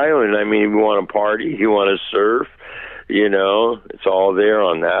great island. I mean, if you want to party, you want to surf, it's all there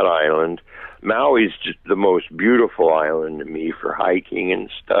on that island. Maui's just the most beautiful island to me for hiking and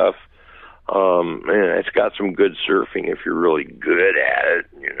stuff. Man, it's got some good surfing if you're really good at it.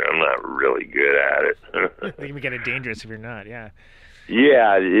 I'm not really good at it. It can be kind of dangerous if you're not, yeah.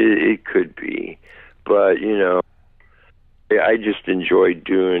 Yeah, it could be. But, I just enjoy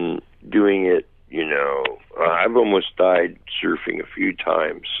doing it, I've almost died surfing a few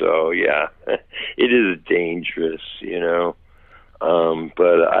times, so, yeah, it is dangerous,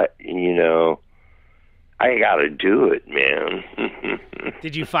 but I got to do it, man.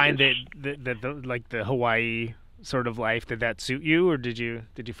 Did you find that the Hawaii sort of life, did that suit you, or did you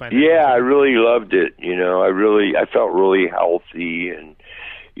find that? Yeah, I really loved it. I felt really healthy, and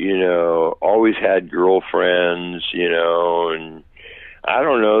always had girlfriends, and I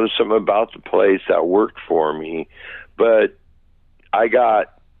don't know, there's something about the place that worked for me, but I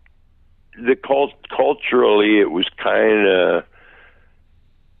got culturally it was kind of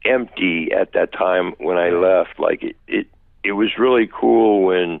empty at that time when I left. Like it was really cool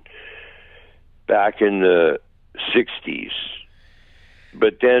when back in the 60s,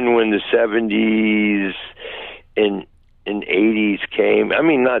 but then when the 70s and 80s came, I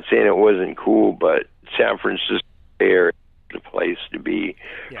mean, not saying it wasn't cool, but San Francisco area the place to be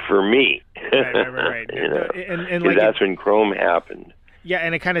for me. Right. And like that's when Chrome happened. Yeah,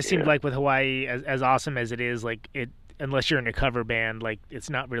 and it kind of seemed like with Hawaii, as awesome as it is, like unless you're in a cover band, like it's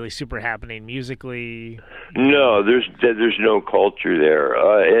not really super happening musically. No, there's no culture there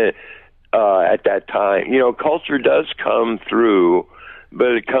at that time. Culture does come through,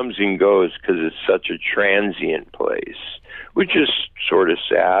 but it comes and goes because it's such a transient place, which is sort of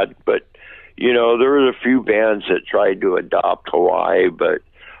sad. But there were a few bands that tried to adopt Hawaii, but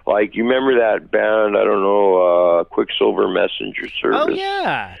like, you remember that band, I don't know, Quicksilver Messenger Service? Oh,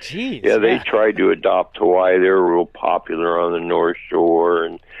 yeah. Jeez. Yeah, they tried to adopt Hawaii. They were real popular on the North Shore,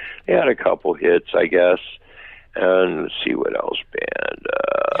 and they had a couple hits, I guess. And let's see what else band.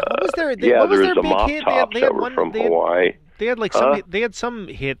 What was their there was their the big Mop hit? Tops that were from Hawaii. They had they had some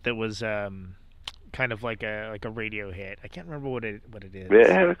hit that was kind of like a radio hit. I can't remember what it is.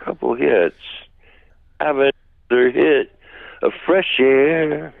 They had a couple hits. Have another hit. A Fresh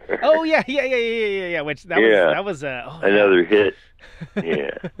Air. Oh yeah. Which that was another hit. Yeah,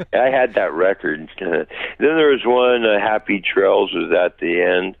 I had that record. Then there was one. Happy Trails was at the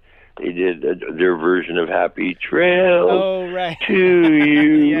end. They did their version of Happy Trails. Oh right. To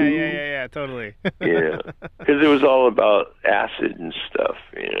you. Yeah. Totally. Yeah, because it was all about acid and stuff.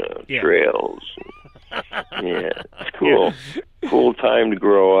 Trails. Yeah, it's cool. Cool time to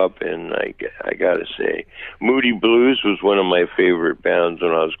grow up in, I gotta say. Moody Blues was one of my favorite bands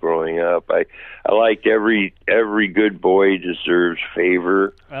when I was growing up. I liked Every Good Boy Deserves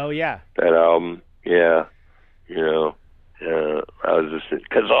Favor. Oh yeah. That album, yeah. you know. I was just,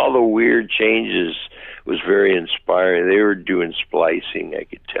 because all the weird changes was very inspiring. They were doing splicing, I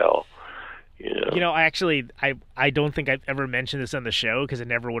could tell. You know, I don't think I've ever mentioned this on the show because it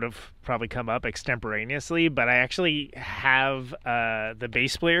never would have probably come up extemporaneously. But I actually have the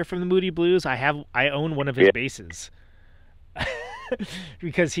bass player from the Moody Blues. I own one of his basses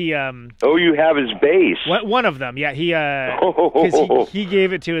because he. Oh, you have his bass. One of them, yeah. Because he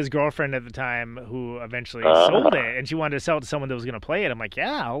gave it to his girlfriend at the time, who eventually sold it, and she wanted to sell it to someone that was going to play it. I'm like,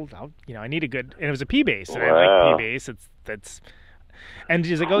 yeah, I'll I need a good, and it was a P bass, and I like P bass. That's. And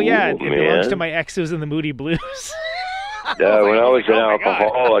she's like, "Oh yeah, it belongs to my ex who's in the Moody Blues." When I was an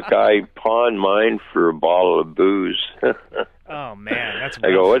alcoholic, I pawned mine for a bottle of booze. Oh man, that's. I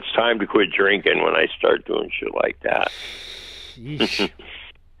go, it's time to quit drinking when I start doing shit like that.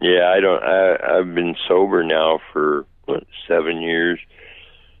 Yeah, I've been sober now for 7 years.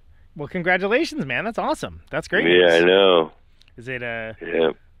 Well, congratulations, man. That's awesome. That's great. Yeah, I know. Is it Yeah.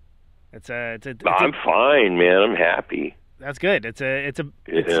 It's I'm fine, man. I'm happy. That's good. It's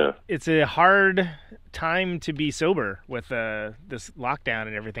a hard time to be sober with this lockdown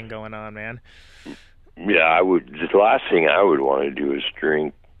and everything going on, man. Yeah, the last thing I would want to do is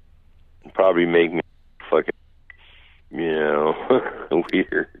drink. Probably make me fucking,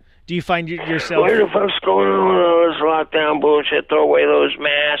 weird. Do you find yourself? Where the fuck's going on with all this lockdown bullshit? Throw away those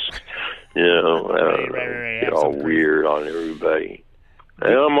masks. Right. Get all weird on everybody.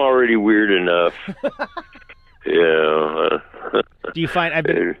 And I'm already weird enough. Yeah. Do you find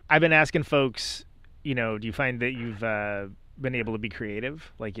I've been asking folks, do you find that you've been able to be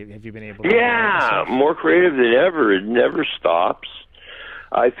creative? Like, have you been able to? Yeah, more creative than ever. It never stops.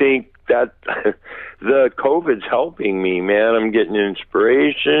 I think that the COVID's helping me, man. I'm getting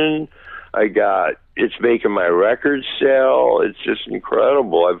inspiration. It's making my records sell. It's just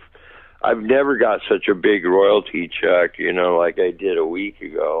incredible. I've never got such a big royalty check, like I did a week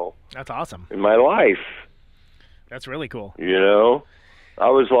ago. That's awesome. In my life. That's really cool. I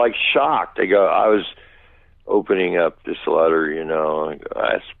was like shocked. I was opening up this letter, I go,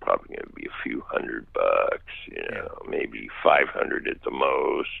 that's probably going to be a few $100, maybe 500 at the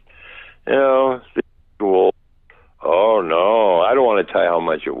most. Cool. Oh no, I don't want to tell you how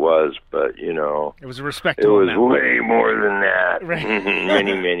much it was, but it was a respectable. It was way more than that, right.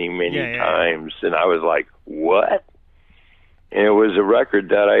 many times, and I was like, what? And it was a record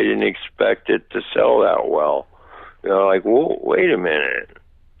that I didn't expect it to sell that well. Like, whoa, wait a minute.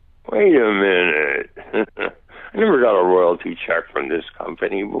 I never got a royalty check from this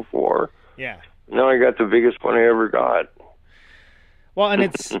company before. Yeah. Now I got the biggest one I ever got. Well,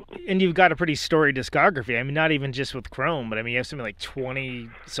 and you've got a pretty storied discography. I mean, not even just with Chrome, but I mean, you have something like 20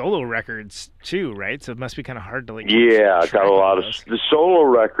 solo records too, right? So it must be kind of hard to Yeah, got a lot of the solo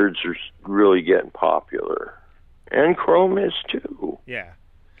records are really getting popular, and Chrome is too. Yeah.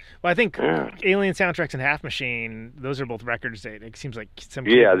 Well, I think Alien Soundtracks and Half Machine, those are both records that it seems like some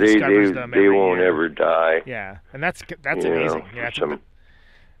kid discovers them every they won't year. ever die. Yeah, and that's amazing. Yeah,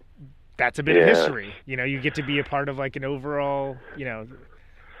 that's a bit of history. You get to be a part of like an overall,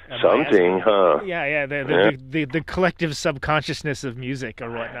 something, huh? Yeah. The collective subconsciousness of music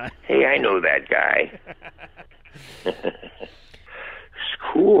or whatnot. Hey, I know that guy. It's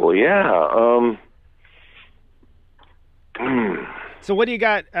cool. Yeah. So what do you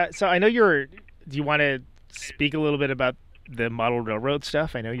got? So I know do you want to speak a little bit about the model railroad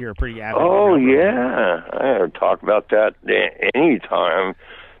stuff? I know you're a pretty avid. Oh, yeah. I talk about that anytime.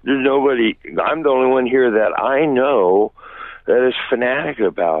 There's nobody, I'm the only one here that I know that is fanatic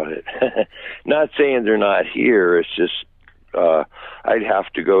about it. Not saying they're not here. It's just I'd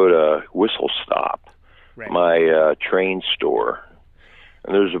have to go to Whistle Stop, right. My train store.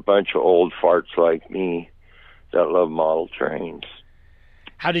 And there's a bunch of old farts like me that love model trains.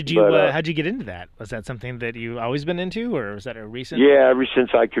 How'd you get into that? Was that something that you always been into, or was that a recent? Yeah, ever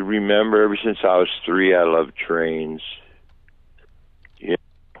since I could remember, ever since I was 3, I loved trains. Yeah.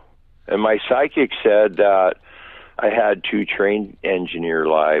 And my psychic said that I had 2 train engineer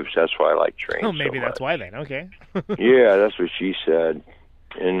lives. That's why I like trains. Oh, maybe so that's why then. Okay. Yeah, that's what she said.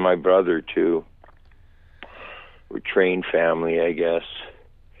 And my brother, too. We're train family, I guess.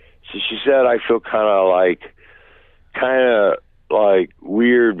 So she said I feel kind of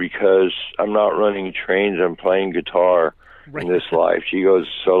weird because I'm not running trains, I'm playing guitar in this life. She goes,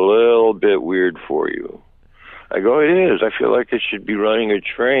 it's a little bit weird for you. I go, it is. I feel like I should be running a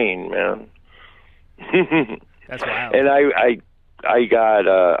train, man. That's wild. And I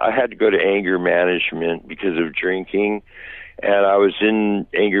had to go to anger management because of drinking, and I was in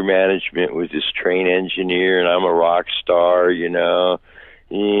anger management with this train engineer, and I'm a rock star,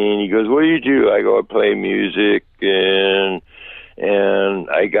 And he goes, what do you do? I go, I play music, and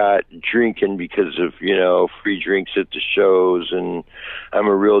I got drinking because of, free drinks at the shows, and I'm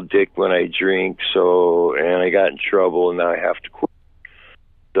a real dick when I drink, and I got in trouble, and now I have to quit.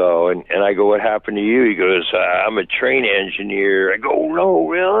 So, and I go, what happened to you? He goes, I'm a train engineer. I go, no,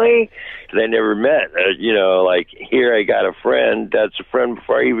 really? Because I never met. Here I got a friend that's a friend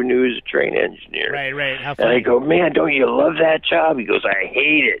before I even knew he was a train engineer. Right. How funny. And I go, man, don't you love that job? He goes, I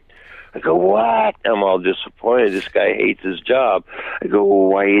hate it. I go, what? I'm all disappointed. This guy hates his job. I go, well,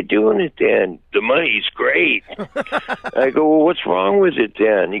 why are you doing it then? The money's great. I go, well, what's wrong with it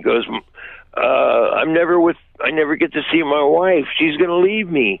then? He goes, I never get to see my wife. She's going to leave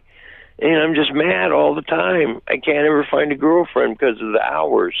me. And I'm just mad all the time. I can't ever find a girlfriend because of the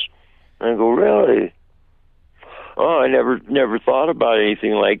hours. And I go, really? Oh, I never thought about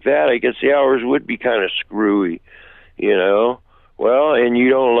anything like that. I guess the hours would be kind of screwy, Well, and you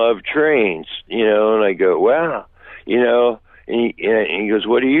don't love trains, and I go, wow, and he goes,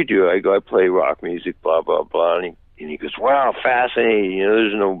 what do you do? I go, I play rock music, blah, blah, blah. And he goes, wow, fascinating.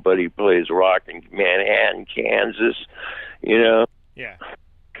 There's nobody who plays rock in Manhattan, Kansas, Yeah.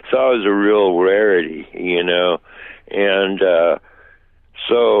 So it was a real rarity, And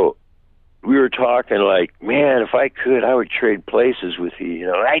so we were talking like, man, if I could, I would trade places with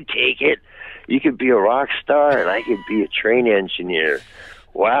you. I'd take it. You could be a rock star, and I could be a train engineer.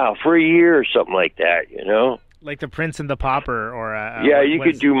 Wow, for a year or something like that, Like the Prince and the Pauper, or yeah, you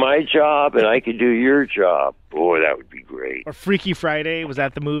could do my job, and I could do your job. Boy, that would be great. Or Freaky Friday, was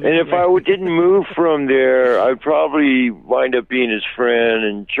that the movie? And if I didn't move from there, I'd probably wind up being his friend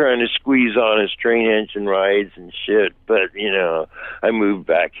and trying to squeeze on his train engine rides and shit. But I moved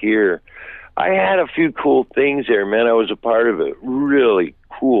back here. I had a few cool things there, man. I was a part of a really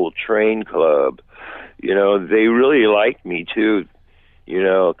cool train club. They really liked me too,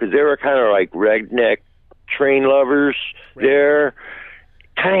 because they were kind of like redneck train lovers there,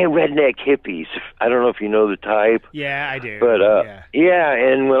 kind of redneck hippies. I don't know if you know the type. Yeah, I do. But yeah,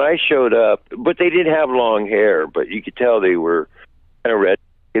 and when I showed up, but they did have long hair, but you could tell they were kind of red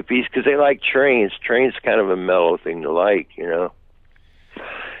hippies because they like trains. Trains kind of a mellow thing to like,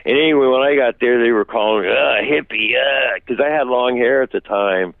 And anyway, when I got there, they were calling me hippie, because I had long hair at the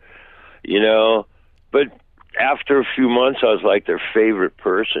time, But after a few months, I was like their favorite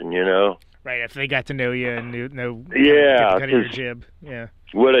person, Right, if they got to know you and know yeah, kind of your jib. Yeah.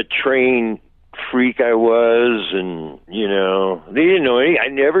 What a train freak I was, and, they didn't know anything. I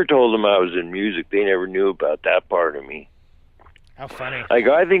never told them I was in music. They never knew about that part of me. How funny.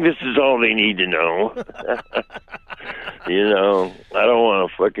 I think this is all they need to know. I don't want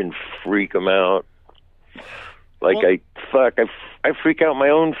to fucking freak them out. I freak out my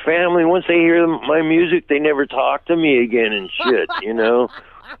own family. Once they hear my music, they never talk to me again and shit,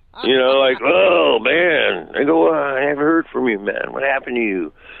 oh, man. I go, I never heard from you, man. What happened to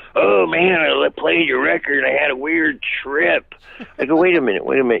you? Oh, man, I played your record, and I had a weird trip. I go, wait a minute.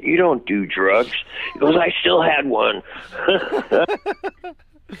 You don't do drugs. He goes, I still had one.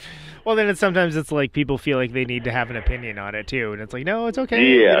 Well, then sometimes it's like people feel like they need to have an opinion on it, too. And it's like, no, it's okay.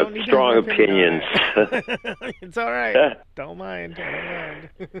 Yeah, you don't need strong to have an opinions. It's all right. Don't mind.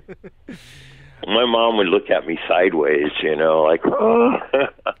 My mom would look at me sideways, like, oh.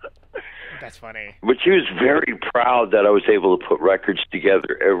 That's funny. But she was very proud that I was able to put records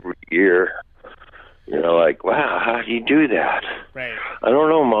together every year. Wow, how do you do that? Right. I don't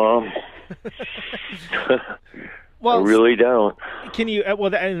know, Mom. Well, I really don't. Can you?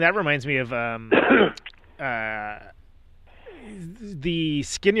 And that reminds me of the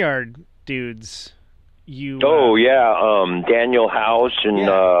Skinyard dudes. Daniel House and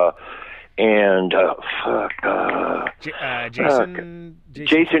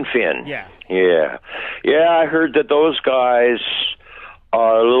Jason Finn. Yeah. I heard that those guys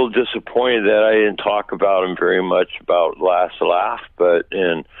are a little disappointed that I didn't talk about them very much about Last Laugh,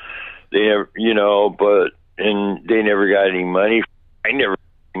 and they never, and they never got any money. I never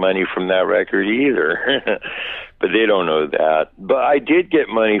got money from that record either, but they don't know that. But I did get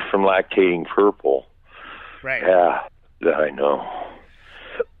money from Lactating Purple. Right. Yeah, that I know.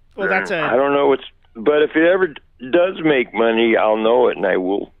 Well, I don't know but if it ever does make money, I'll know it and I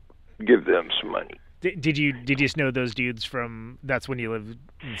will give them some money. Did you just know those dudes from? That's when you lived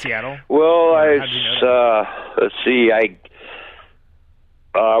in Seattle. Well, let's see. I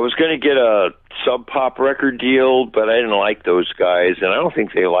was going to get a Sub Pop record deal, but I didn't like those guys, and I don't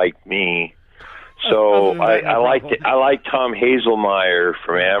think they liked me. So I liked Tom Hazelmeyer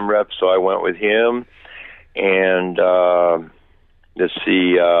from AmRep, so I went with him. And let's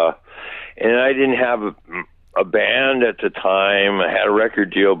see, and I didn't have a band at the time. I had a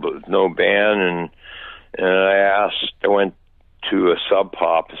record deal, but with no band, and I went to a Sub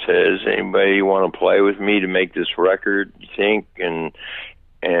Pop and said, "Does anybody want to play with me to make this record, you think?" And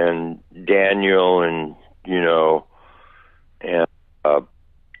Daniel and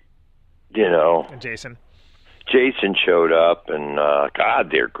And Jason showed up, and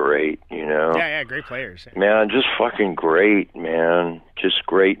God, they're great, Yeah, great players. Man, just fucking great, man. Just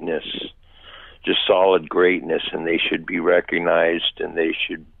greatness. Just solid greatness, and they should be recognized, and they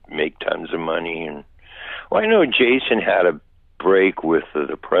should make tons of money. And I know Jason had a break with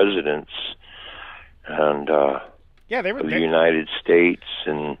the presidents, and they were the United States,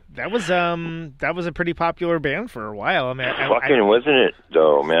 and that was a pretty popular band for a while. I mean, wasn't it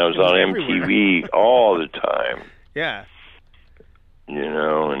though, man? It was on MTV all the time. Yeah,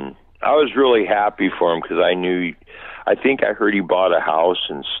 and I was really happy for him because I think I heard he bought a house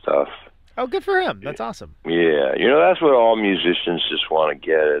and stuff. Oh, good for him. That's awesome. Yeah, that's what all musicians just want to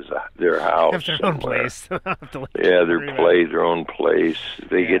get is their house. Have their own place. Their own place. If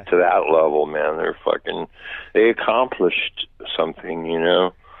they get to that level, man, they accomplished something,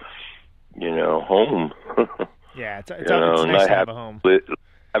 home. Yeah, it's nice to have a home.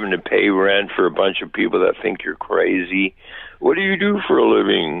 Having to pay rent for a bunch of people that think you're crazy. What do you do for a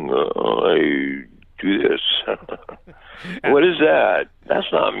living? I do this. What is that? That's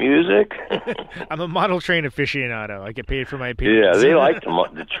not music. I'm a model train aficionado. I get paid for my opinions. Yeah, they like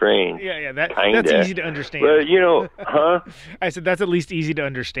the train. Yeah, that's easy to understand. But I said that's at least easy to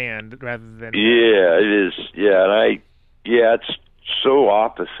understand rather than. Yeah, it is. Yeah, and it's so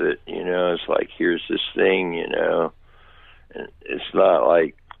opposite. It's like here's this thing. And it's not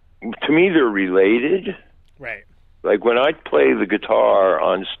like, to me they're related. Right. Like when I play the guitar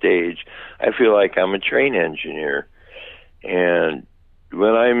on stage, I feel like I'm a train engineer. And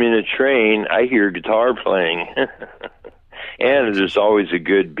when I'm in a train, I hear guitar playing. And there's always a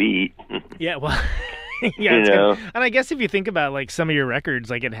good beat. Yeah, well, yeah. And I guess if you think about like some of your records,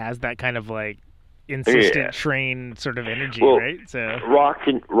 like it has that kind of like insistent train sort of energy, right? So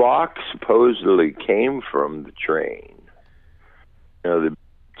rock supposedly came from the train.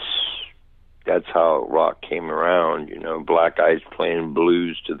 That's how rock came around. Black Eyes playing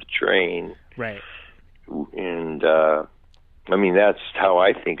blues to the train, right? And that's how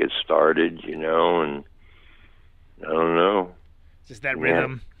I think it started. And I don't know, just that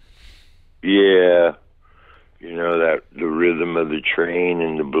rhythm. Yeah, that the rhythm of the train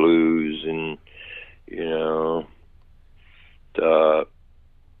and the blues, and I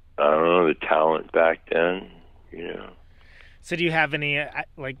don't know, the talent back then. So do you have any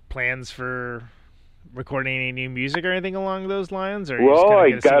plans for recording any new music or anything along those lines? Or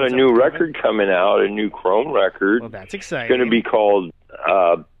I got a new record coming out, a new Chrome record. Well, that's exciting. It's going to be called,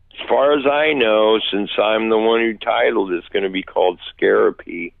 as far as I know, since I'm the one who titled it, it's going to be called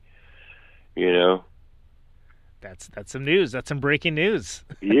Scarapy. That's some news. That's some breaking news.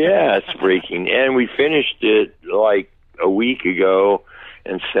 Yeah, it's breaking. And we finished it like a week ago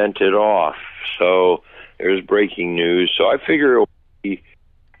and sent it off. So there's breaking news. So I figure it'll be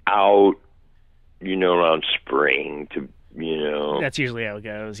out, around spring to, That's usually how it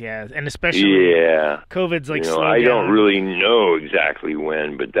goes, yeah. And especially COVID's like slowed I down. don't really know exactly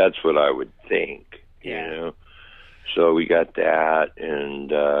when, but that's what I would think, So we got that.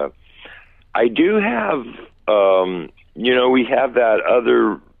 And I do have, we have that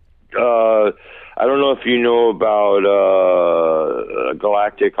other, I don't know if you know about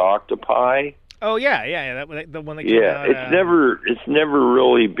Galactic Octopi. Oh yeah, the one that came out. It's never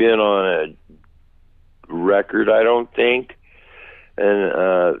really been on a record, I don't think.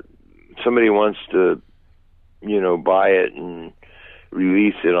 And somebody wants to, buy it and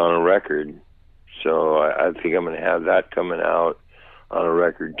release it on a record. So I think I'm going to have that coming out on a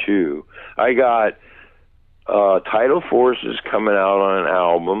record too. I got Tidal Forces coming out on an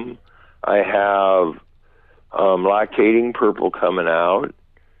album. I have Lactating Purple coming out.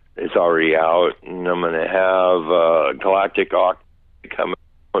 It's already out. And I'm going to have Galactic Octopi coming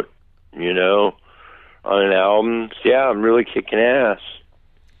out, on an album. Yeah, I'm really kicking ass.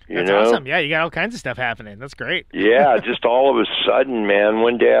 That's awesome. Yeah, you got all kinds of stuff happening. That's great. Yeah, just all of a sudden, man.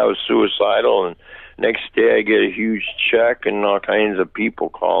 One day I was suicidal, and next day I get a huge check and all kinds of people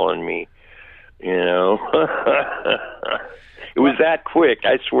calling me. It was that quick,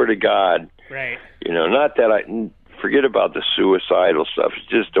 I swear to God. Right. Not that I forget about the suicidal stuff. It's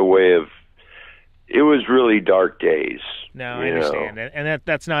just a way of. It was really dark days. No, I understand, and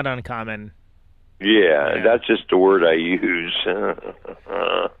that's not uncommon. Yeah, that's just the word I use.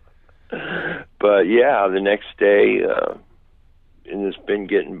 But yeah, the next day, and it's been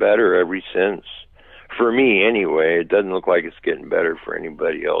getting better ever since. For me, anyway. It doesn't look like it's getting better for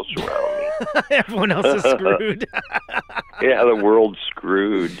anybody else around me. Everyone else is screwed. Yeah, the world's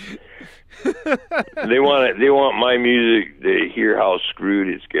screwed. They want my music to hear how screwed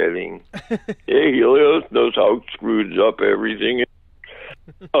it's getting. Hey, Helios knows how screwed up everything is.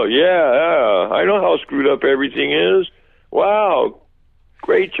 Oh, yeah, I know how screwed up everything is. Wow,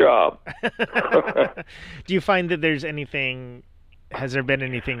 great job. Do you find that has there been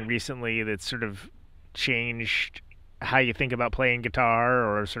anything recently that's sort of changed how you think about playing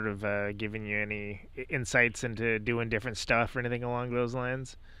guitar, or sort of giving you any insights into doing different stuff or anything along those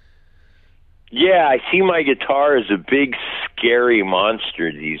lines? Yeah, I see my guitar as a big, scary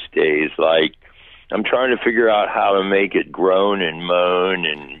monster these days. Like, I'm trying to figure out how to make it groan and moan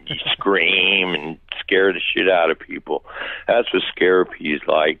and scream and scare the shit out of people. That's what therapy is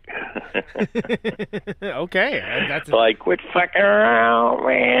like. Okay. Like, quit fucking around,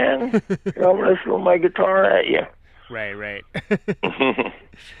 man. I'm going to throw my guitar at you. Right.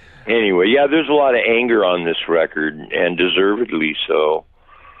 Anyway, yeah, there's a lot of anger on this record, and deservedly so.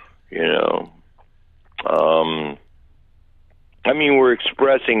 You know. I mean, we're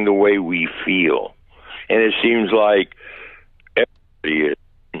expressing the way we feel. And it seems like everybody is.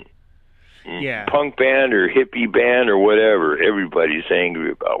 Yeah. Punk band or hippie band or whatever, everybody's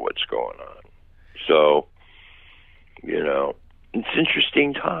angry about what's going on. So, you know, it's an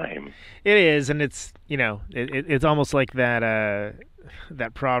interesting time. It is, and it's, you know, it's almost like that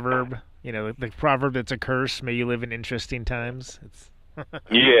proverb, you know, the proverb that's a curse, may you live in interesting times. It's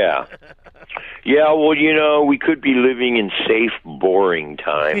Yeah. Yeah, well, you know, we could be living in safe, boring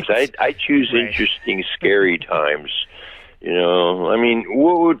times. I choose interesting, scary times. You know, I mean,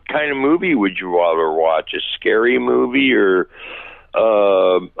 what kind of movie would you rather watch? A scary movie or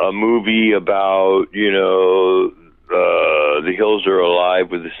a movie about, you know, the hills are alive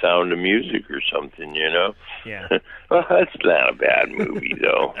with the sound of music or something, you know? Yeah. Well, that's not a bad movie,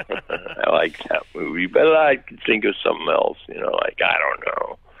 though. I like that movie, but I could think of something else, you know, like, I don't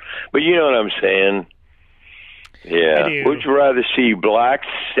know. But you know what I'm saying? Yeah. Would you rather see Black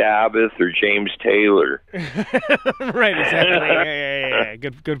Sabbath or James Taylor? Right, exactly. Yeah.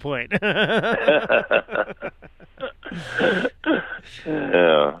 Good point.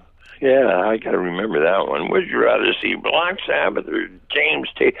 Yeah, I got to remember that one. Would you rather see Black Sabbath or James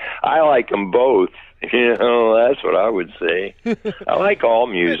Taylor? I like them both. You know, that's what I would say. I like all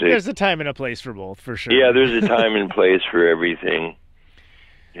music. There's a time and a place for both, for sure. Yeah, there's a time and place for everything.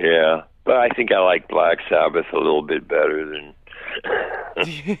 Yeah, but I think I like Black Sabbath a little bit better than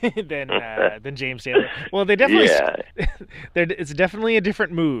than James Taylor. Well, they definitely it's definitely a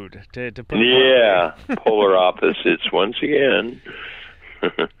different mood to put. Yeah, polar opposites once again.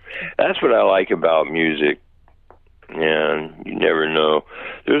 That's what I like about music. And you never know.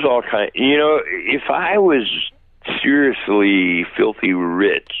 There's all kind. You know, if I was seriously filthy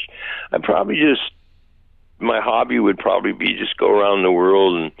rich, I'd probably my hobby would probably be just go around the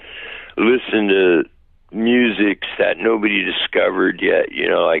world and listen to music that nobody discovered yet. You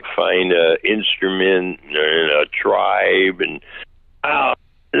know, like find a instrument and a tribe and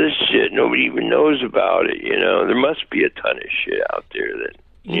this shit nobody even knows about it. You know, there must be a ton of shit out there that.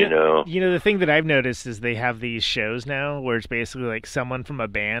 You know, the thing that I've noticed is they have these shows now where it's basically like someone from a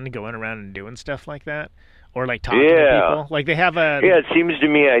band going around and doing stuff like that, or like talking to people. Like they have it seems to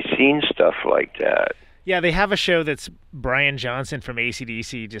me I've seen stuff like that. Yeah, they have a show that's Brian Johnson from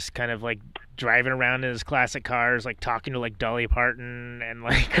AC/DC just kind of like driving around in his classic cars, like talking to like Dolly Parton and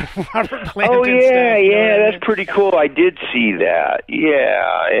like Robert Plant. Oh and yeah, stuff, that's pretty cool. I did see that.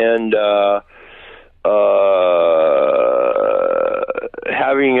 Yeah, and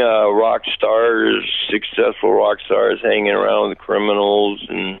having successful rock stars hanging around with criminals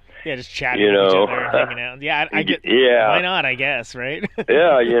and just chatting with each other and hanging out. Yeah, I get. Yeah, why not? I guess, right?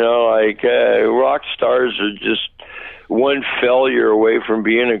 Yeah, you know, like rock stars are just one failure away from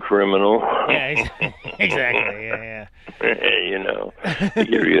being a criminal. Yeah, exactly. Yeah. You know, you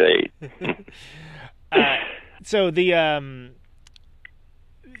can relate.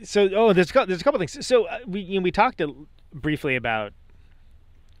 There's a couple things. So we talked briefly about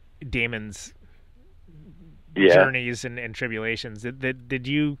Damon's journeys and tribulations. Did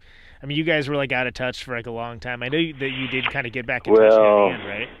you? I mean, you guys were like out of touch for like a long time. I know that you did kind of get back in touch at the end,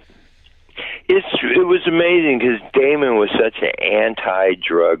 right? It was amazing because Damon was such an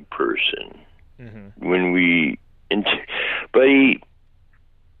anti-drug person. Mm-hmm.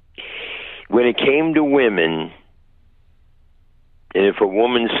 When it came to women, and if a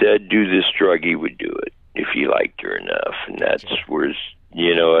woman said do this drug, he would do it if he liked her enough, and that's where,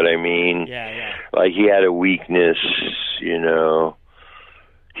 you know what I mean? Yeah. Like he had a weakness, you know.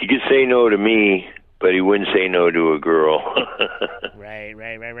 He could say no to me, but he wouldn't say no to a girl. Right.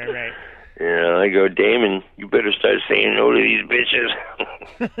 Yeah, I go, Damon, you better start saying no to these bitches.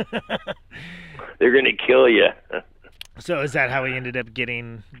 They're gonna kill you. So is that how he ended up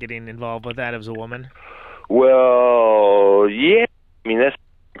getting involved with that as a woman? Well, yeah. I mean, that's how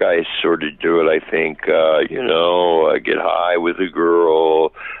guys sort of do it, I think. Get high with a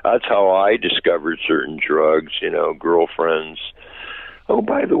girl. That's how I discovered certain drugs, girlfriends. Oh,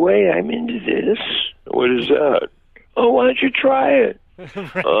 by the way, I'm into this. What is that? Oh, why don't you try it?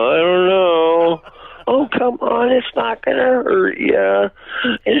 Right. I don't know. Oh, come on, it's not going to hurt you.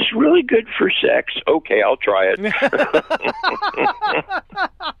 It's really good for sex. Okay, I'll try it.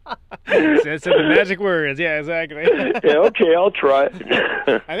 That's the magic words. Yeah, exactly. Yeah, okay, I'll try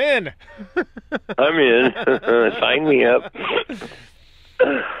it. I'm in. I'm in. Sign me up.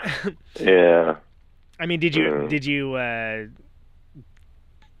 Yeah. I mean, did you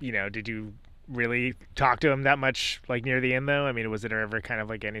really talk to him that much, like, near the end, though? I mean, was it ever kind of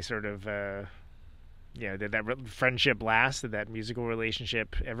like any sort of, did that friendship last? Did that musical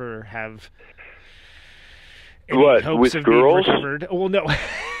relationship ever have any hopes with of girls? being recovered? Well, no,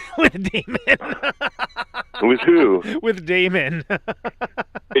 with Damon. With who? With Damon.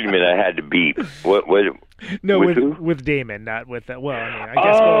 Wait a minute, I had to beep. What? No, with who? With Damon, not with I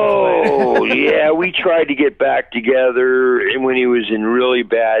guess. Oh, yeah, we tried to get back together, and when he was in really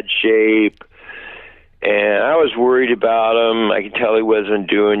bad shape, and I was worried about him. I could tell he wasn't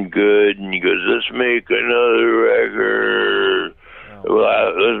doing good, and he goes, "Let's make another record.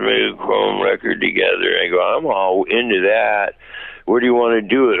 Let's make a chrome record together." And I go, "I'm all into that. Where do you want to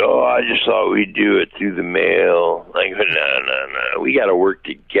do it?" "Oh, I just thought we'd do it through the mail." I go, no. We got to work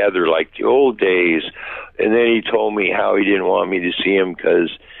together like the old days. And then he told me how he didn't want me to see him because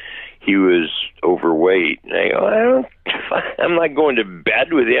he was overweight. And I go, I'm not going to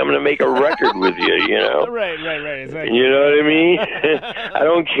bed with you. I'm going to make a record with you, Right. Exactly. You know what I mean? I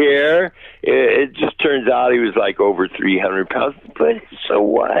don't care. It just turns out he was like over 300 pounds. But so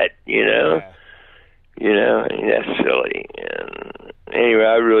what, Yeah. I mean, that's silly. And anyway,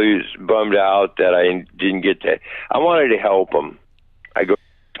 I really was bummed out that I didn't get that. I wanted to help him. I go,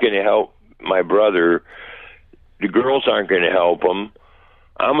 it's going to help my brother. The girls aren't going to help him.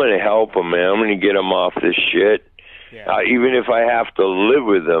 I'm going to help him, man. I'm going to get him off this shit. Yeah. Even if I have to live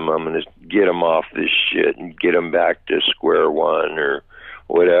with him, I'm going to get him off this shit and get him back to square one or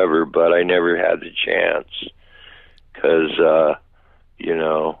whatever. But I never had the chance because,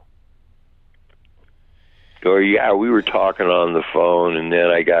 Or yeah, we were talking on the phone, and then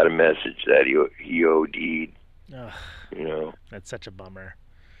I got a message that he OD'd. Ugh, That's such a bummer.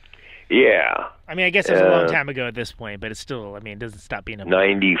 Yeah. I mean, I guess it was a long time ago at this point, but it's still, it doesn't stop being a bummer.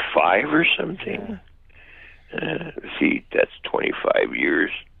 95 or something. Yeah. See, that's 25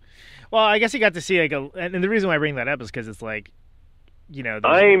 years. Well, I guess you got to see and the reason why I bring that up is because it's like, I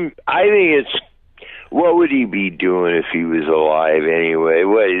think it's, what would he be doing if he was alive anyway?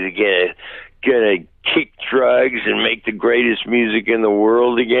 What, is he gonna kick drugs and make the greatest music in the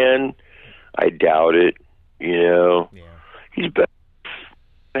world again? I doubt it. Yeah. He's better.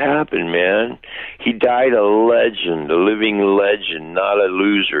 What happened, man? He died a legend, a living legend, not a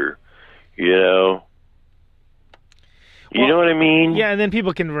loser. You know what I mean? Yeah, and then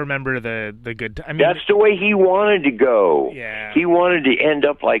people can remember the good. I mean, that's the way he wanted to go. Yeah. He wanted to end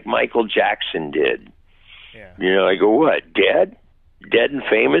up like Michael Jackson did. Yeah. I go, what? Dead and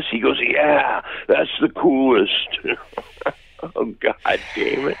famous? He goes, yeah, that's the coolest. Oh, God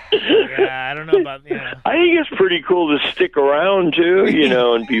damn it. Yeah, I don't know about, I think it's pretty cool to stick around, too,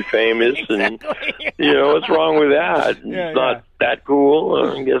 and be famous. Exactly. And, what's wrong with that? Yeah, it's not that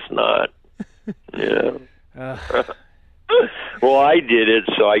cool? I guess not. Yeah. Well, I did it,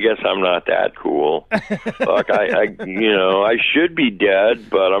 so I guess I'm not that cool. Look, I should be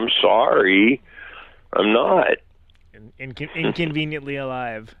dead, but I'm sorry. I'm not. Inconveniently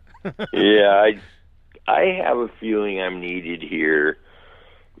alive. Yeah, I have a feeling I'm needed here,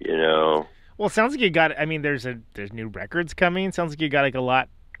 Well, it sounds like you got, there's new records coming. Sounds like you got a lot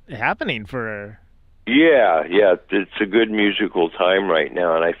happening for... Yeah, it's a good musical time right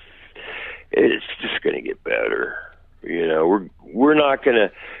now, and it's just going to get better. We're not going to,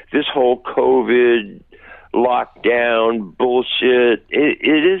 this whole COVID lockdown bullshit,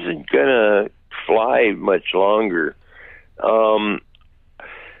 it isn't going to fly much longer.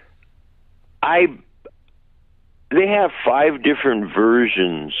 They have 5 different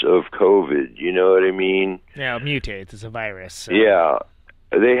versions of COVID, you know what I mean? Yeah, it mutates, it's a virus. So. Yeah,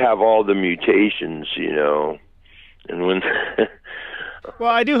 they have all the mutations, and when...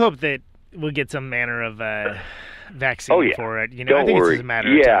 Well, I do hope that we'll get some manner of vaccine for it. You know, don't I think worry. It's just a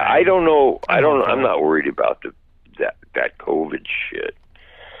matter of time. I don't know. I'm not worried about that COVID shit.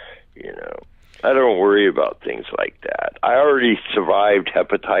 You know, I don't worry about things like that. I already survived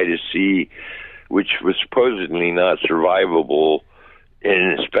hepatitis C, which was supposedly not survivable,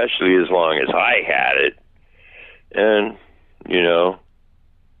 and especially as long as I had it. And, you know,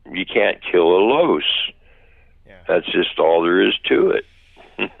 you can't kill a Los. Yeah. That's just all there is to it.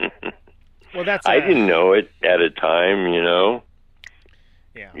 Well, I didn't know it at a time, you know.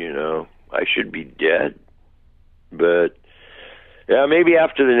 Yeah. You know, I should be dead. But, yeah, maybe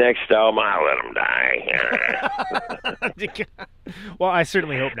after the next album, I'll let him die. Well, I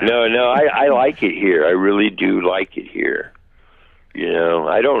certainly hope not. No, I like it here. I really do like it here. You know,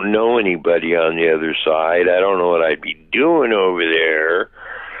 I don't know anybody on the other side. I don't know what I'd be doing over there.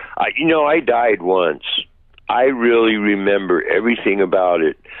 I died once. I really remember everything about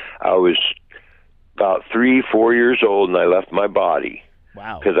it. I was about 3-4 years old, and I left my body.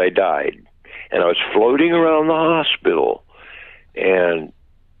 Wow. Because I died. And I was floating around the hospital, and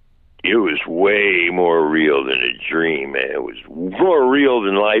it was way more real than a dream, man. It was more real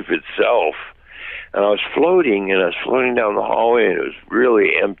than life itself. And I was floating down the hallway, and it was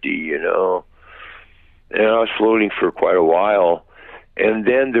really empty, you know. And I was floating for quite a while. And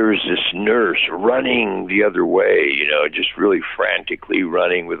then there was this nurse running the other way, you know, just really frantically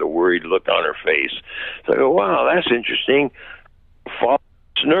running with a worried look on her face. So I go, wow, that's interesting. Follow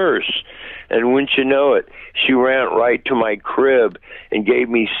this nurse. And wouldn't you know it, she ran right to my crib and gave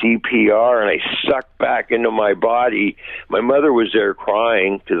me CPR, and I sucked back into my body. My mother was there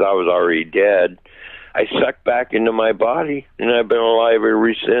crying because I was already dead. I sucked back into my body, and I've been alive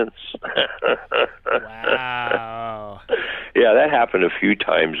ever since. Wow. Yeah, that happened a few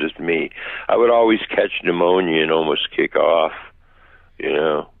times with me. I would always catch pneumonia and almost kick off, you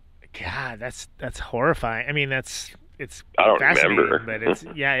know. God, that's horrifying. I mean, it's I don't remember. But it's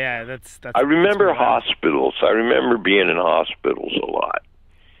that's I remember hospitals. I remember being in hospitals a lot,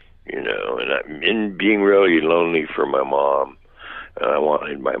 you know, and being really lonely for my mom. And I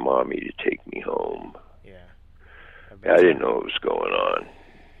wanted my mommy to take me home. Yeah. I didn't know what was going on.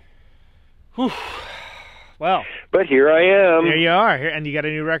 Whew. Well. But here I am. There you are. And you got a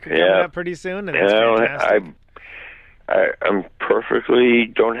new record coming up pretty soon, and that's fantastic. I'm perfectly,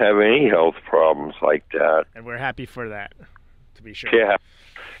 don't have any health problems like that. And we're happy for that, to be sure.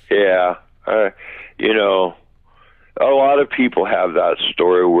 Yeah. You know, a lot of people have that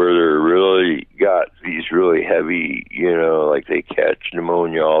story where they're really got these really heavy, you know, like they catch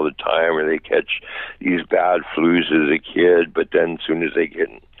pneumonia all the time, or they catch these bad flus as a kid, but then as soon as they get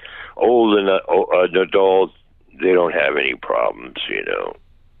old and an adult, they don't have any problems, you know.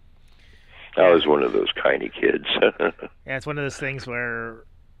 I was one of those kind of kids. Yeah, it's one of those things where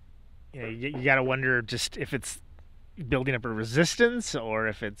you got to wonder just if it's building up a resistance or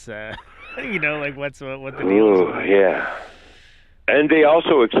if it's, you know, like what the deal is. Yeah. And they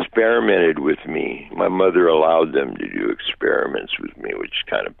also experimented with me. My mother allowed them to do experiments with me, which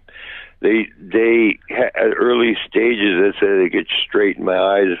kind of, they at early stages, they said they could straighten my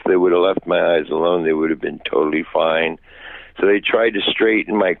eyes. If they would have left my eyes alone, they would have been totally fine. So they tried to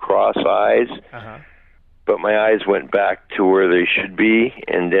straighten my cross eyes, but my eyes went back to where they should be,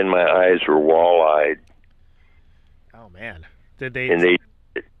 and then my eyes were wall-eyed. Oh, man. Did they?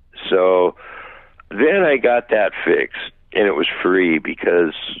 So then I got that fixed, and it was free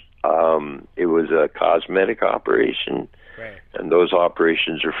because it was a cosmetic operation, right. And those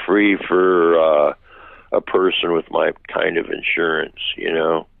operations are free for a person with my kind of insurance, you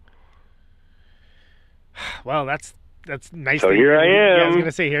know. Well, that's nice. So here I am. Yeah, I was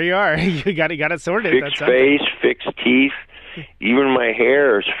gonna say, here you are. You got it sorted. Fixed face, fixed teeth. Even my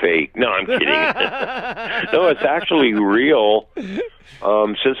hair is fake. No, I'm kidding. No, it's actually real.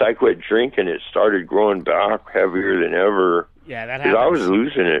 Since I quit drinking, it started growing back heavier than ever. Yeah, that happens. I was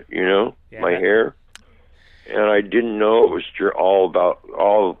losing it, you know, my hair, and I didn't know it was all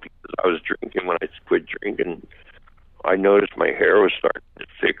because I was drinking. When I quit drinking, I noticed my hair was starting to get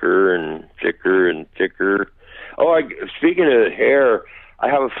thicker and thicker and thicker. Oh, speaking of hair, I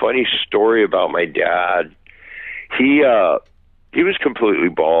have a funny story about my dad. He was completely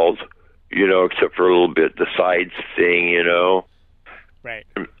bald, you know, except for a little bit the sides thing, you know. Right.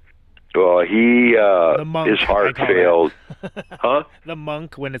 Well, his heart failed. Huh? The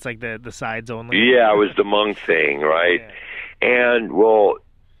monk, when it's like the sides only. Yeah, it was the monk thing, right? Yeah. And well,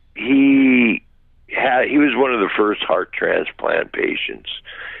 he was one of the first heart transplant patients.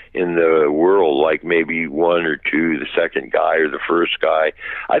 in the world, like maybe one or two, the second guy or the first guy.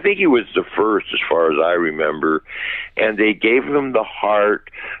 I think he was the first as far as I remember. And they gave him the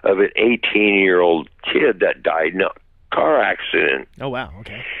heart of an 18-year-old kid that died in a car accident. Oh, wow.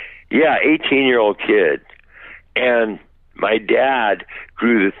 Okay. Yeah, 18-year-old kid. And my dad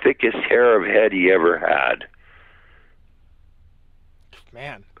grew the thickest hair of head he ever had.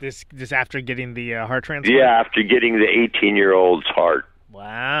 Man, this after getting the heart transplant? Yeah, after getting the 18-year-old's heart.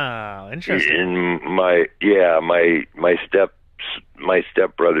 Wow, interesting. And my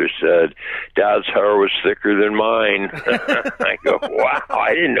stepbrother said, Dad's hair was thicker than mine. I go, wow,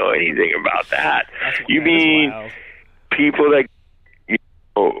 I didn't know anything about that. You mean people that,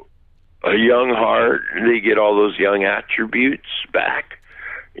 a young heart, they get all those young attributes back,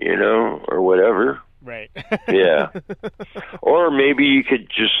 or whatever. Right. Yeah. Or maybe you could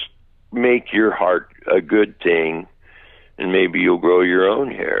just make your heart a good thing, and maybe you'll grow your own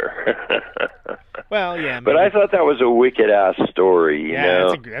hair. Well, yeah. Maybe. But I thought that was a wicked-ass story, you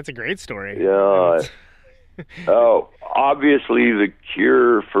know? That's a great story. Yeah. Oh, obviously the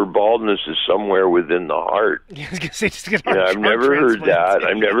cure for baldness is somewhere within the heart. I was gonna say, just get I've never heard that.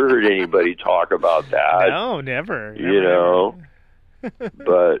 I've never heard anybody talk about that. No, never.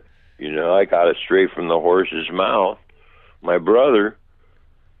 But, I got it straight from the horse's mouth. My brother.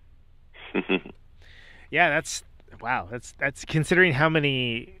 Yeah, that's considering how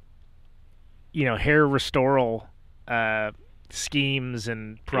many, hair restoral schemes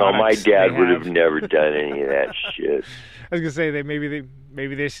and products. No, my dad would have never done any of that shit. I was gonna say they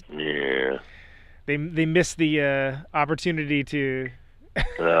missed the opportunity to.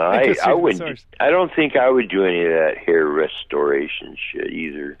 I wouldn't. I don't think I would do any of that hair restoration shit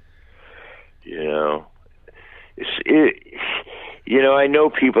either. I know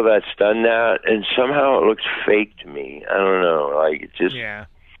people that's done that, and somehow it looks fake to me. I don't know. Like, it just. Yeah.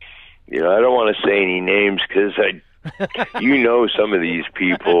 I don't want to say any names because some of these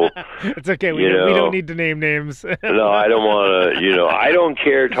people. It's okay. We don't need to name names. No, I don't want to. I don't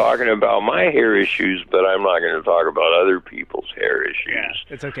care talking about my hair issues, but I'm not going to talk about other people's hair issues. Yeah,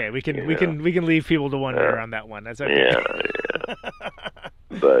 it's okay. We can leave people to wonder on that one. That's okay. Yeah.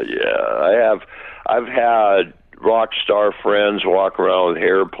 But yeah, I've had rock star friends walk around with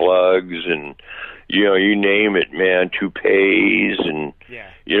hair plugs and. You name it, man, toupees, and,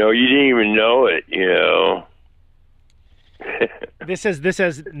 you didn't even know it, This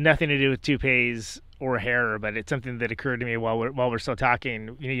has nothing to do with toupees or hair, but it's something that occurred to me while we're still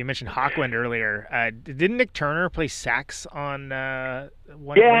talking. You mentioned Hawkwind earlier. Didn't Nick Turner play sax on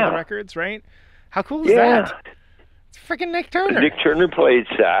one of the records, right? How cool is that? It's freaking Nick Turner. Nick Turner played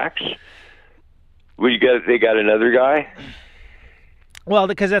sax. They got another guy? Well,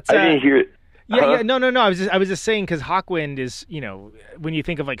 because that's... I didn't hear it. Yeah, no. I was just saying because Hawkwind is, when you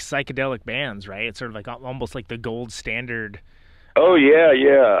think of like psychedelic bands, right? It's sort of like almost like the gold standard. Oh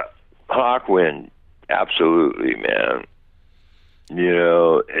yeah, Hawkwind, absolutely, man.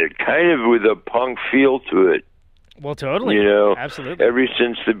 It kind of with a punk feel to it. Well, totally. Absolutely. Ever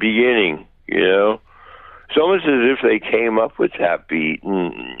since the beginning, it's almost as if they came up with that beat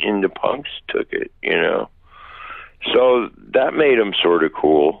and the punks took it, So that made them sort of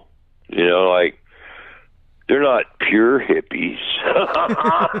cool. Like, they're not pure hippies.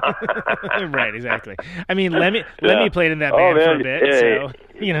 Right, exactly. I mean, Lemmy played in that band for a bit, so,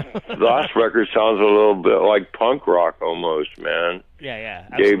 Last record sounds a little bit like punk rock almost, man. Yeah,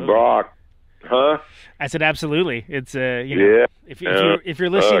 absolutely. Dave Brock. Huh? I said absolutely. It's, if you're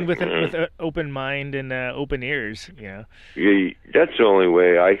listening with an open mind and open ears, Yeah, that's the only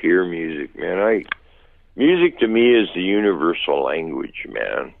way I hear music, man. Music to me is the universal language,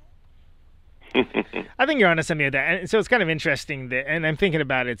 man. I think you're onto something like that, and so it's kind of interesting that, and I'm thinking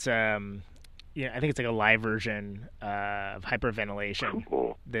about it's, I think it's like a live version of Hyperventilation.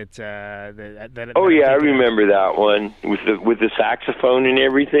 Cool. That I remember that one with the saxophone and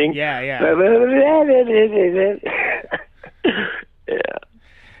everything. Yeah. Yeah.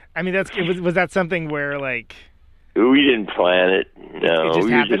 I mean, was that something where like we didn't plan it? No,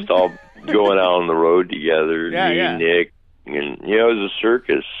 we were just all going out on the road together. Me and Nick, and it was a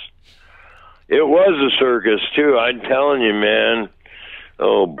circus. It was a circus, too. I'm telling you, man.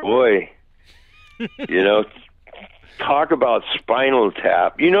 Oh, boy. Talk about Spinal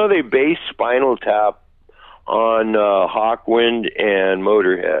Tap. They based Spinal Tap on Hawkwind and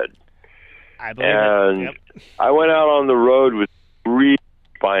Motorhead. I believe it. Yep. I went out on the road with real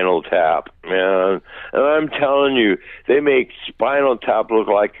Spinal Tap, man. And I'm telling you, they make Spinal Tap look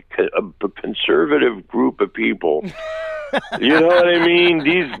like a conservative group of people. You know what I mean?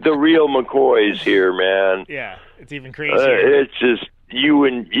 The real McCoys here, man. Yeah, it's even crazier. It's just,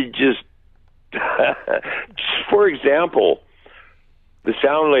 you just, for example, the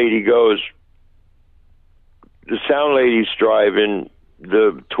sound lady's driving,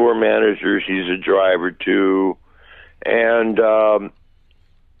 the tour manager, she's a driver too, and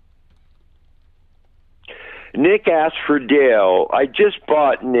Nick asked for Dale. I just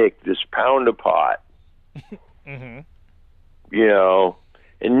bought Nick this pound of pot. Mm-hmm. You know,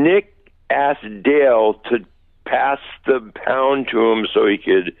 and Nick asked Dale to pass the pound to him so he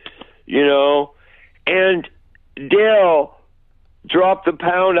could, you know, and Dale dropped the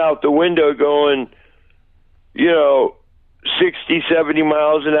pound out the window going, you know, 60, 70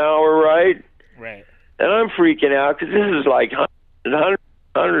 miles an hour, right? Right. And I'm freaking out because this is like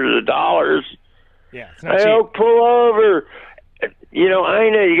hundreds of dollars. Yeah, it's not I cheap. pull over. You know,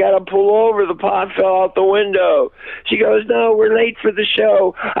 Ina, you got to pull over. The pot fell out the window. She goes, no, we're late for the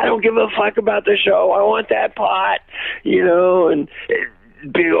show. I don't give a fuck about the show. I want that pot. You know, and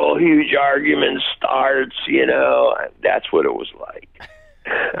big old huge argument starts, you know. That's what it was like.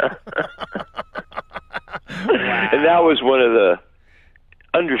 Wow. And that was one of the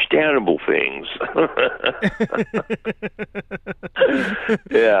understandable things.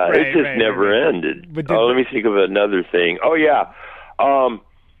 Yeah, Right, it just never ended. But let me think of another thing. Oh, yeah.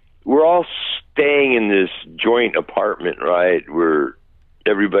 We're all staying in this joint apartment, right, where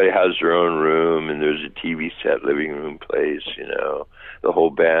everybody has their own room and there's a TV set, living room place, you know, the whole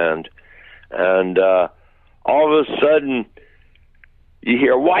band. And all of a sudden, you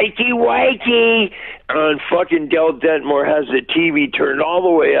hear, wakey, wakey, and fucking Del Dentmore has the TV turned all the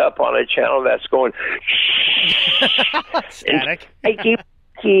way up on a channel that's going, Static. wakey,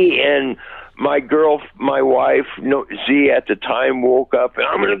 wakey, and my wife, Z at the time, woke up, and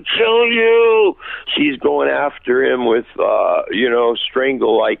I'm going to kill you. She's going after him with, you know,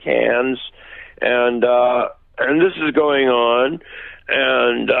 strangle-like hands, and this is going on,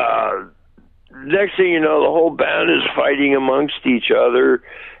 and next thing you know, the whole band is fighting amongst each other,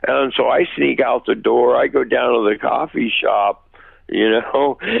 and so I sneak out the door. I go down to the coffee shop, you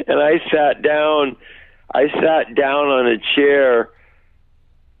know, and I sat down on a chair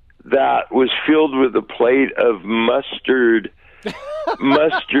that was filled with a plate of mustard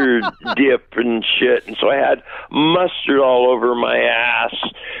dip and shit, and so I had mustard all over my ass.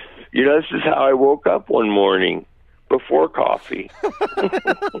 You know, this is how I woke up one morning. Before coffee.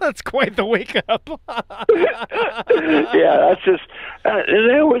 That's quite the wake up. Yeah, that's just, and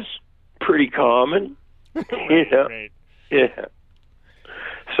that was pretty common. You know? Right. Yeah.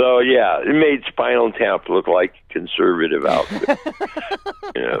 So, yeah, it made Spinal Tap look like a conservative outfit.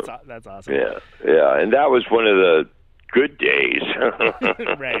 You know? That's awesome. Yeah, yeah, and that was one of the good days.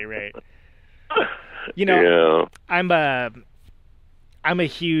 Right. You know, I'm a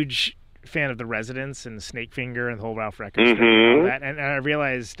huge fan of the Residents and Snakefinger and the whole Ralph Records thing and all that, and I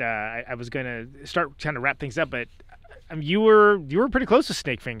realized I was going to start trying to wrap things up, but you were pretty close to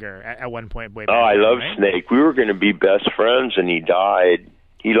Snakefinger at one point. Way back I love right? Snake. We were going to be best friends, and he died.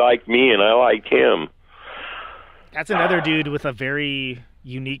 He liked me, and I liked him. That's another dude with a very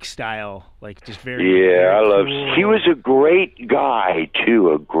unique style, like just very. Yeah, very I love. cool. He was a great guy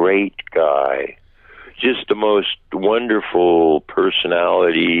too. A great guy. Just the most wonderful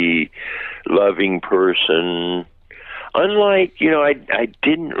personality, loving person. Unlike, you know, I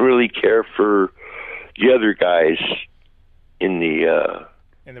didn't really care for the other guys in the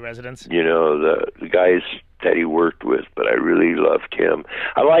Residents. You know, the guys that he worked with, but I really loved him.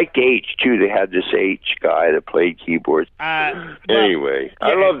 I liked H too. They had this H guy that played keyboards. Anyway,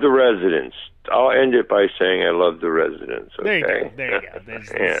 I love the Residents. I'll end it by saying I love the Residents. Okay? There you go.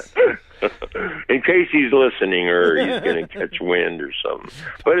 Yeah. In case he's listening or he's going to catch wind or something.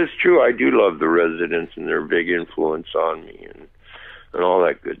 But it's true, I do love the Residents, and they're a big influence on me and all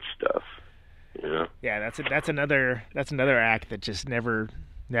that good stuff. You know? Yeah, that's another act that just never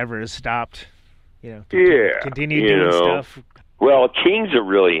has stopped. You know, continue doing stuff. Well, King's a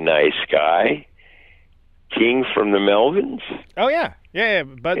really nice guy. King from the Melvins. Oh yeah.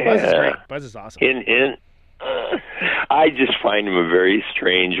 Buzz is great. Buzz is awesome. I just find him a very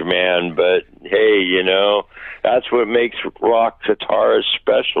strange man, but hey, you know, that's what makes rock guitarists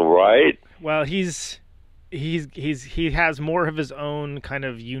special, right? Well, he has more of his own kind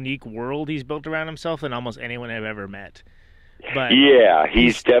of unique world he's built around himself than almost anyone I've ever met. But yeah,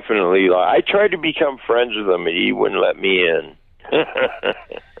 he's definitely. I tried to become friends with him, and he wouldn't let me in.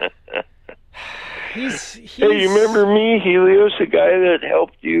 Hey, you remember me, Helios, the guy that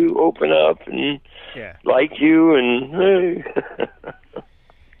helped you open up and like you, and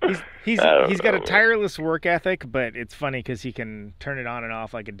He's don't got know, a tireless work ethic, but it's funny because he can turn it on and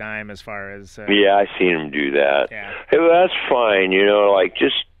off like a dime as far as... Yeah, I seen him do that. Yeah. Hey, well, that's fine, you know, like,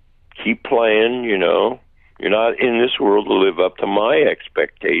 just keep playing, you know. You're not in this world to live up to my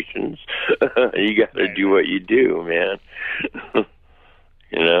expectations. You got to do what you do, man.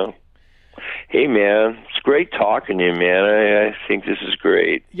 You know? Hey, man, it's great talking to you, man. I think this is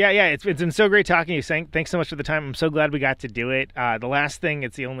great. Yeah, it's been so great talking to you. Thanks so much for the time. I'm so glad we got to do it. The last thing,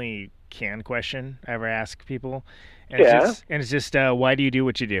 it's the only canned question I ever ask people. And it's just why do you do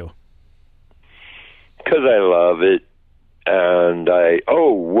what you do? Because I love it. And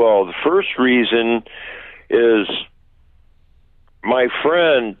the first reason is my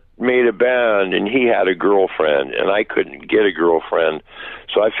friend made a band and he had a girlfriend and I couldn't get a girlfriend.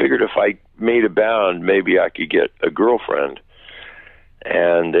 So I figured if I made a band, maybe I could get a girlfriend.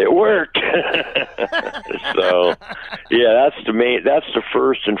 And it worked. So, yeah, that's the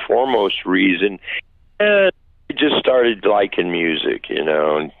first and foremost reason. And I just started liking music, you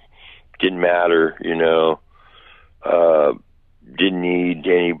know, and didn't matter, you know. Didn't need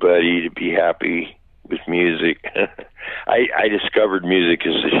anybody to be happy with music. I discovered music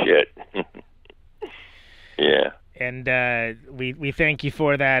is the shit. Yeah. And we thank you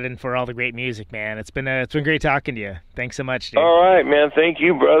for that and for all the great music, man. It's been great talking to you. Thanks so much, dude. All right, man. Thank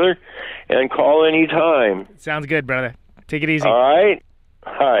you, brother. And call anytime. Sounds good, brother. Take it easy. All right.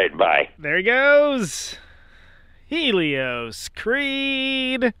 All right. Bye. There he goes. Helios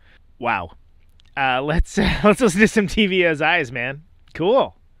Creed. Wow. Let's listen to some TV as Eyes, man.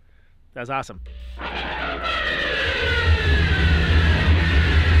 Cool. That was awesome.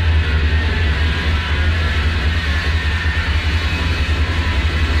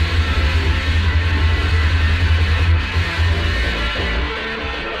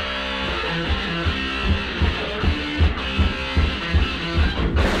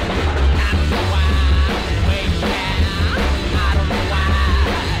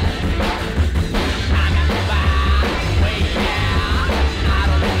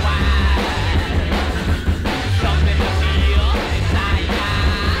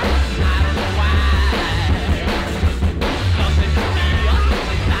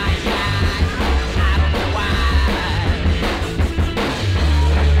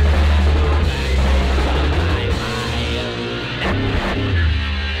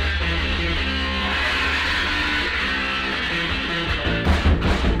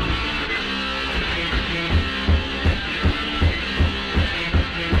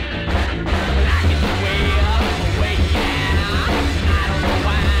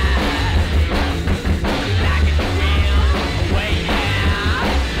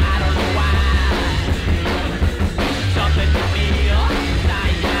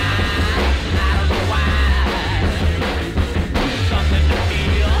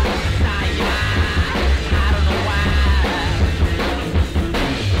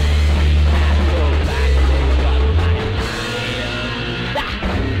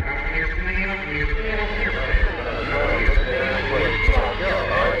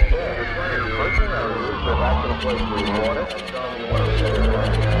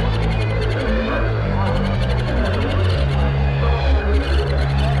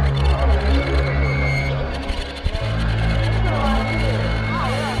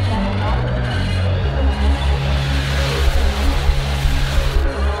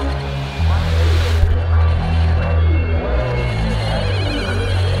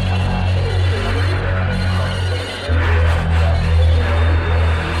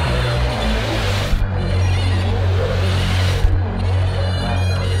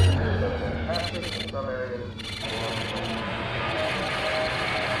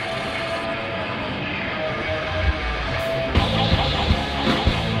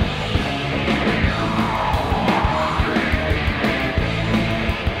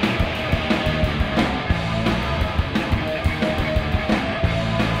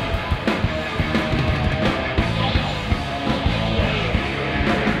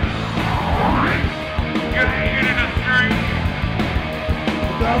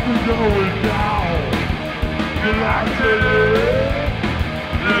 going down.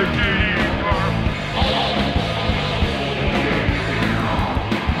 Lactating Purple.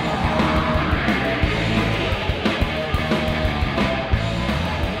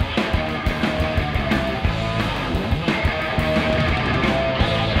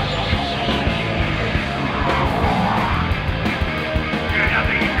 You're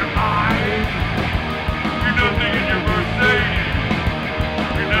nothing in your eyes. You're nothing in your Mercedes.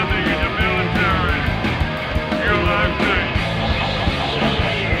 You're nothing in the military. You're lactating.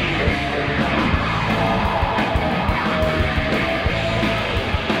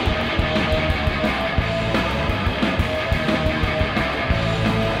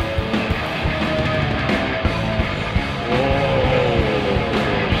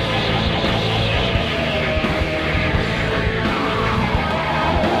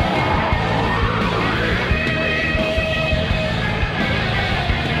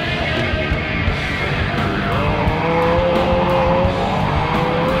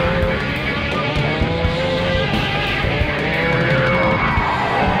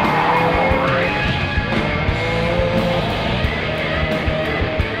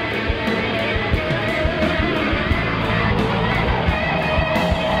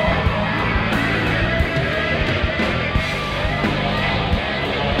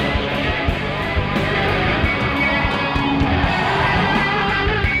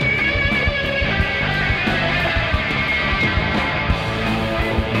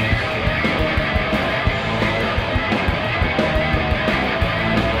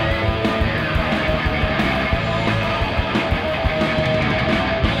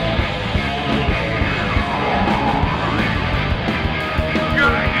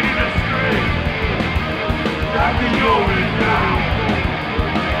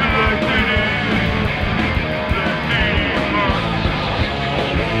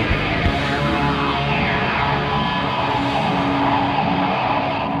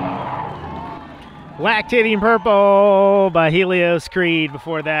 Lactating Purple by Helios, Creed.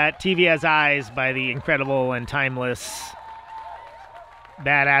 Before that, TV Has Eyes by the incredible and timeless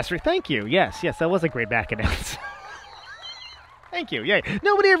Badassery. Thank you. Yes, that was a great back announce. Thank you. Yeah,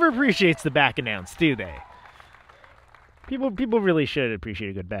 nobody ever appreciates the back announce, do they? People really should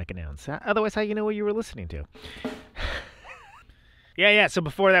appreciate a good back announce. Otherwise, how you know what you were listening to? Yeah. So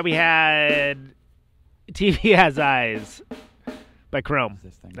before that, we had TV Has Eyes by Chrome.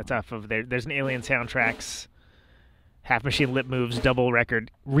 That's off of there. There's an Alien Soundtracks Half Machine Lip Moves double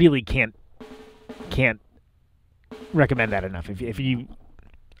record. Really can't recommend that enough. If you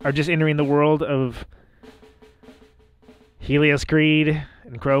are just entering the world of Helios, Creed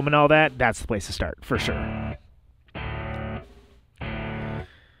and Chrome and all that, that's the place to start for sure.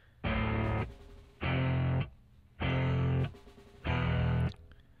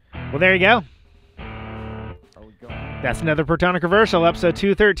 Well, there you go. That's another Protonic Reversal, episode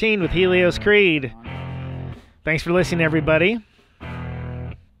 213 with Helios, Creed. Thanks for listening, everybody.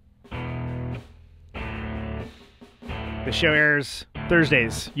 The show airs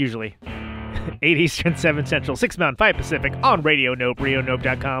Thursdays, usually. 8 Eastern, 7 Central, 6 Mountain, 5 Pacific, on Radio Nope,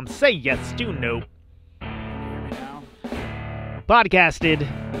 RadioNope.com. Say yes to Nope.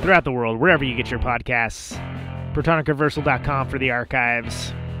 Podcasted throughout the world, wherever you get your podcasts. ProtonicReversal.com for the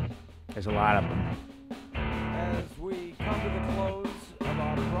archives. There's a lot of them. As we come to the close of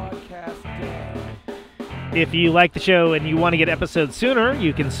our broadcast day. If you like the show and you want to get episodes sooner,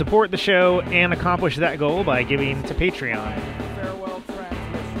 you can support the show and accomplish that goal by giving to Patreon. Farewell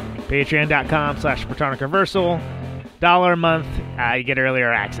transmission. Patreon.com/Protonic Reversal. $1 a month, you get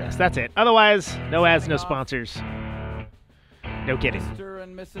earlier access. That's it. Otherwise, no ads, no sponsors. No kidding. Mr.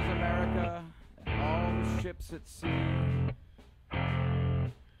 and Mrs. America and all the ships at sea.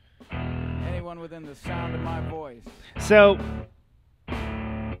 Anyone within the sound of my voice. So,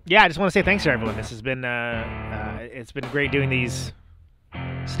 yeah, I just want to say thanks to everyone. This has been, it's been great doing these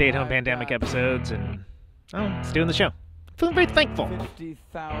stay-at-home pandemic episodes, and it's doing the show. Feeling very thankful.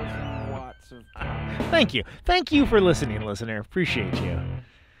 50,000 watts of power. Thank you. Thank you for listening, listener. Appreciate you.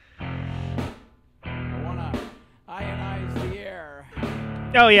 I want to ionize the air.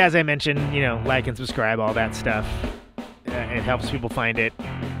 Oh, yeah, as I mentioned, like and subscribe, all that stuff. It helps people find it.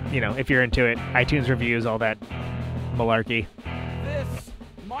 If you're into it, iTunes reviews, all that malarkey. This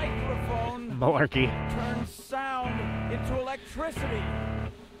microphone Malarkey. turns sound into electricity.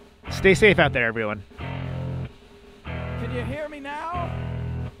 Stay safe out there, everyone. Can you hear me now?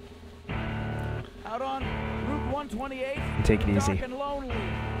 Out on Route 128. Take it easy. Dark and lonely.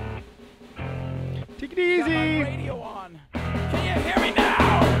 Take it Got my easy. radio on. Can you hear me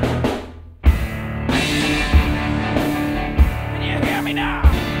now? Can you hear me now?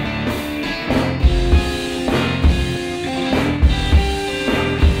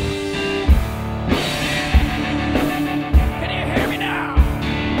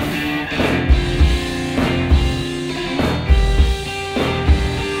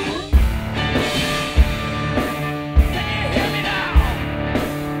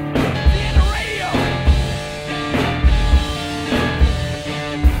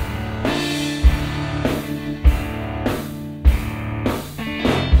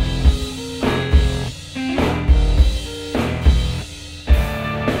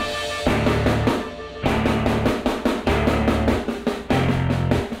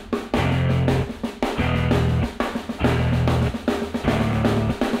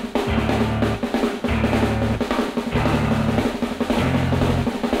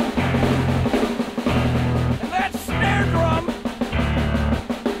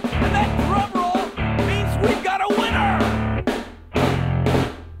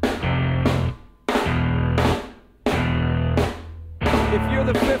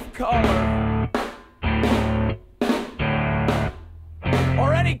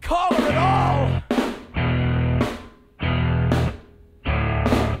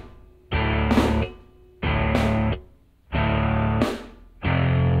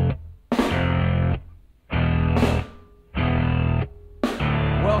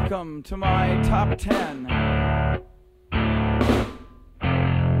 Welcome to my top 10.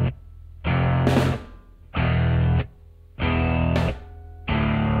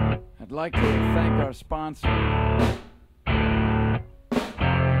 I'd like to thank our sponsor.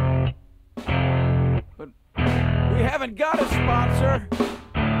 But we haven't got a sponsor.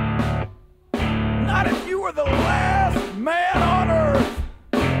 Not if you were the last man on Earth.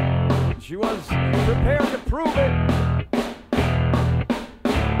 She was prepared to prove it.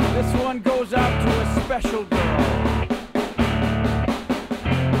 This one goes out to a special girl.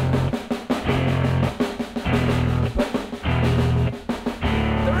 But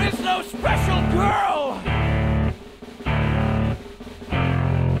there is no special girl.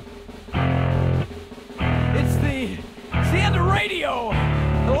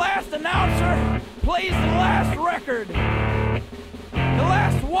 record. The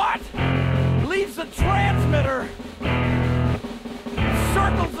last what? Leaves the transmitter.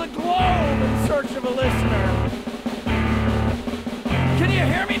 Circles the globe in search of a listener. Can you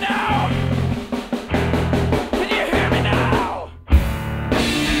hear me now? Can you hear me now?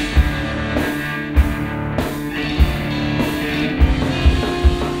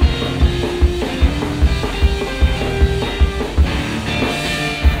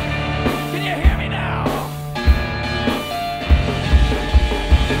 Can you hear me now?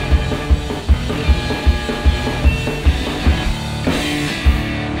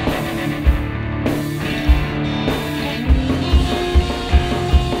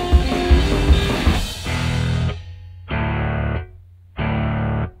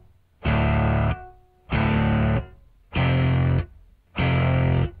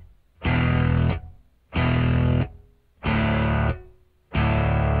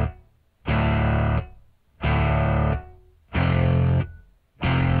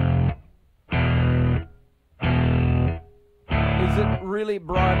 Is it really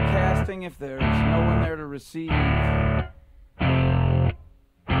broadcasting if there's no one there to receive? It's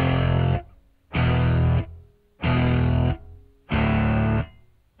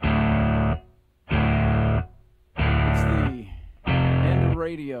the end of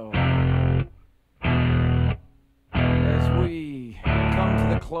radio. As we come to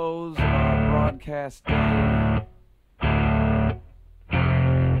the close of our broadcast day,